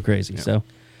things go crazy. So,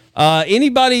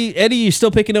 anybody, Eddie, you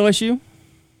still picking OSU?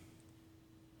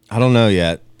 I don't know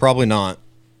yet. Probably not.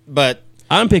 But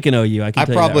I'm picking OU. I can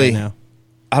tell you that right now.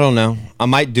 I don't know. I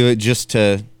might do it just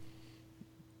to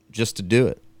do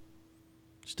it.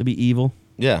 Just to be evil.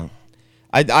 Yeah.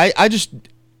 I just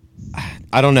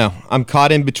I don't know. I'm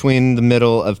caught in between the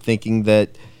middle of thinking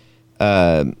that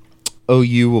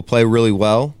OU will play really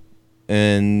well,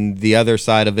 and the other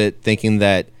side of it thinking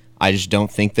that I just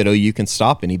don't think that OU can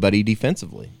stop anybody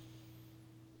defensively.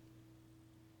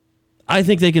 I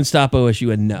think they can stop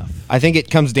OSU enough. I think it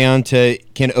comes down to,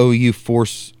 can OU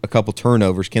force a couple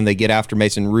turnovers? Can they get after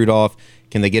Mason Rudolph?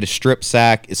 Can they get a strip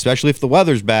sack? Especially if the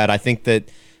weather's bad, I think that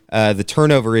the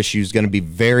turnover issue is going to be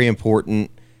very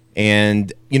important.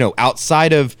 And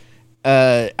outside of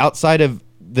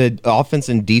the offense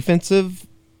and defensive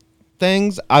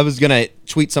things, I was going to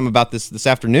tweet some about this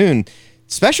afternoon.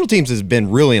 Special teams has been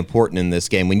really important in this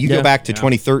game. When you go back to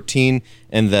 2013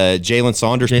 and the Jalen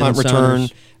Saunders punt return,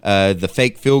 the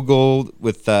fake field goal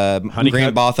with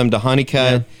Grant Botham to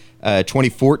Honeycutt.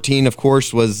 2014, of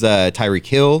course, was Tyreek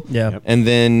Hill. Yeah. And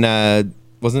then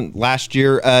wasn't last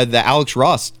year the Alex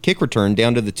Ross kick return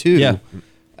down to the 2. Yeah.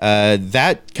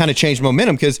 That kind of changed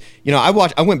momentum because,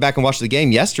 I went back and watched the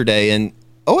game yesterday, and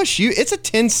OSU, it's a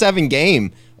 10-7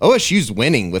 game. OSU's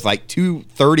winning with like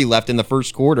 2:30 left in the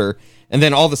first quarter, and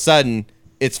then all of a sudden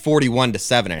it's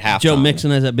 41-7 at halftime. Joe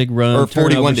Mixon has that big run. Or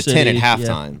 41-10 at City.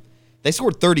 halftime. Yeah. They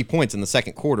scored 30 points in the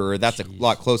second quarter. That's a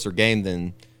lot closer game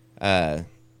than.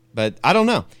 But I don't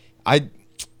know. I'm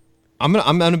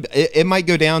gonna. It might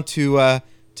go down to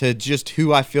just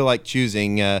who I feel like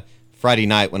choosing Friday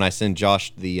night when I send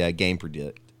Josh the game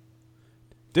predict.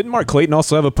 Didn't Mark Clayton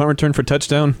also have a punt return for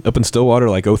touchdown up in Stillwater,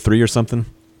 like 03 or something?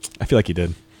 I feel like he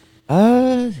did.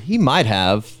 He might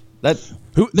have. Was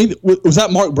that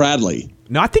Mark Bradley?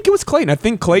 No, I think it was Clayton. I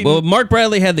think Clayton. Well, Mark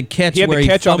Bradley had the catch He had the where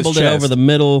catch he off his fumbled it chest. over the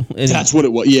middle. And That's what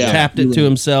it was. Yeah, tapped it to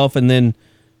himself, and then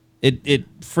it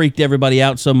freaked everybody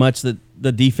out so much that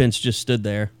the defense just stood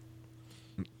there.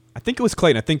 I think it was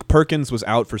Clayton. I think Perkins was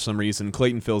out for some reason.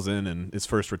 Clayton fills in, and his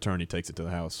first return, he takes it to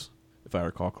the house, if I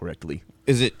recall correctly.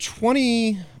 Was it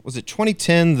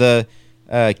 2010? The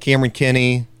Cameron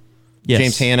Kinney, Yes.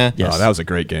 James Hanna. Yes. Oh, that was a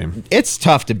great game. It's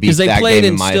tough to beat Because they that played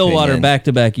game, in my Stillwater opinion.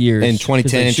 back-to-back years. In 'cause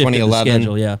 2010 they and shifted the 2011.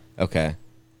 schedule, yeah. Okay.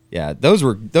 Yeah,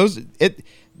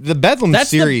 the Bedlam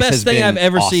That's the series best has thing been I've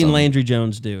ever seen awesome. Landry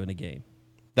Jones do in a game.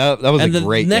 That was and a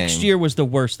great next game. year was the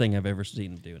worst thing I've ever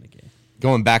seen him do in a game.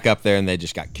 Going back up there and they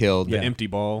just got killed. The empty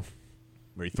ball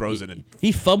where he throws it in.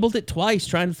 He fumbled it twice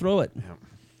trying to throw it.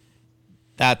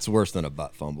 That's worse than a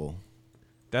butt fumble.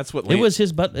 That's what It was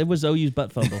his butt. It was OU's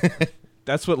butt fumble.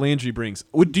 That's what Landry brings.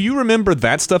 Do you remember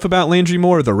that stuff about Landry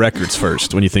more, or the records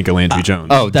first when you think of Landry Jones?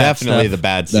 Oh, definitely the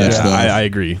bad stuff. Yeah, I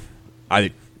agree.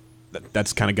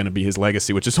 That's kind of going to be his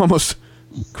legacy, which is almost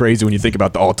crazy when you think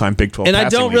about the all-time Big 12. And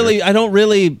passing leader. I don't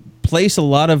really place a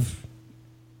lot of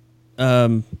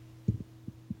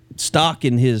stock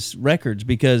in his records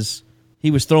because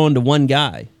he was throwing to one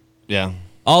guy. Yeah.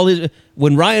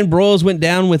 When Ryan Broyles went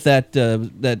down with that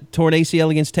torn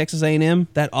ACL against Texas A&M,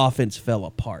 that offense fell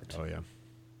apart. Oh yeah,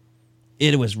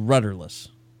 it was rudderless.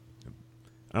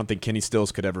 I don't think Kenny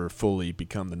Stills could ever fully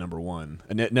become the number one,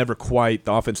 and the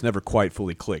offense never quite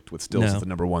fully clicked with Stills as the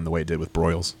number one the way it did with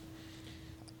Broyles.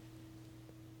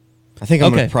 I think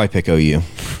I'm going to probably pick OU.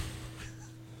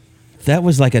 That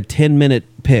was like a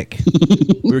 10-minute pick.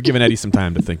 We were giving Eddie some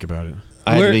time to think about it.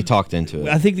 I had to be talked into it.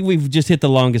 I think we've just hit the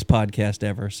longest podcast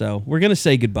ever, so we're going to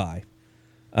say goodbye.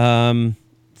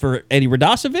 For Eddie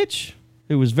Radosevich,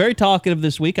 who was very talkative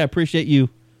this week, I appreciate you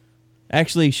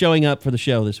actually showing up for the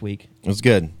show this week. It was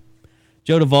good.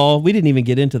 Joe Duvall, we didn't even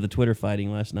get into the Twitter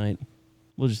fighting last night.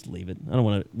 We'll just leave it. I don't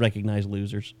want to recognize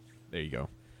losers. There you go.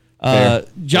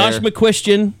 Josh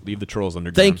McQuistion. Leave the trolls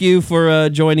underground. Thank you for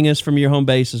joining us from your home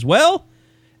base as well.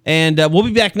 And we'll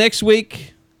be back next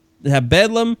week to have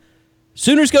Bedlam.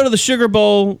 Sooners go to the Sugar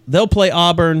Bowl. They'll play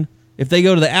Auburn. If they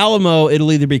go to the Alamo,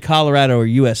 it'll either be Colorado or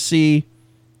USC.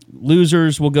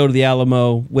 Losers will go to the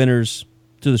Alamo. Winners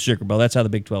to the Sugar Bowl. That's how the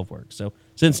Big 12 works. So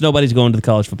since nobody's going to the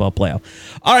college football playoff.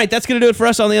 All right, that's going to do it for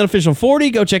us on the Unofficial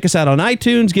 40. Go check us out on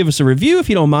iTunes. Give us a review if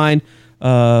you don't mind.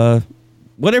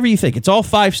 Whatever you think. It's all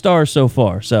 5 stars so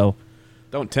far. So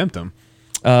don't tempt them.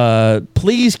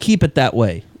 Please keep it that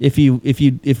way.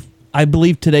 If I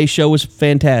believe today's show was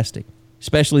fantastic,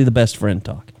 especially the best friend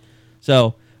talk.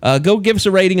 So go give us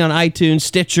a rating on iTunes,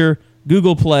 Stitcher,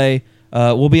 Google Play.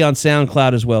 We'll be on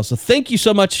SoundCloud as well. So thank you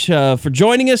so much for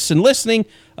joining us and listening.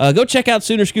 Go check out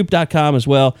Soonerscoop.com as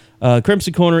well.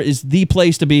 Crimson Corner is the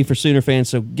place to be for Sooner fans,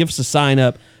 so give us a sign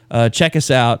up. Check us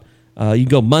out. You can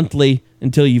go monthly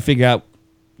until you figure out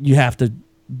you have to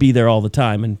be there all the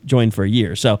time and join for a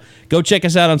year. So go check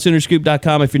us out on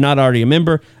Soonerscoop.com if you're not already a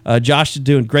member. Josh is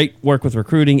doing great work with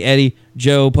recruiting. Eddie,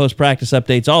 Joe, post-practice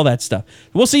updates, all that stuff.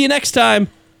 We'll see you next time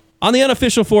on the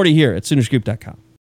Unofficial 40 here at Soonerscoop.com.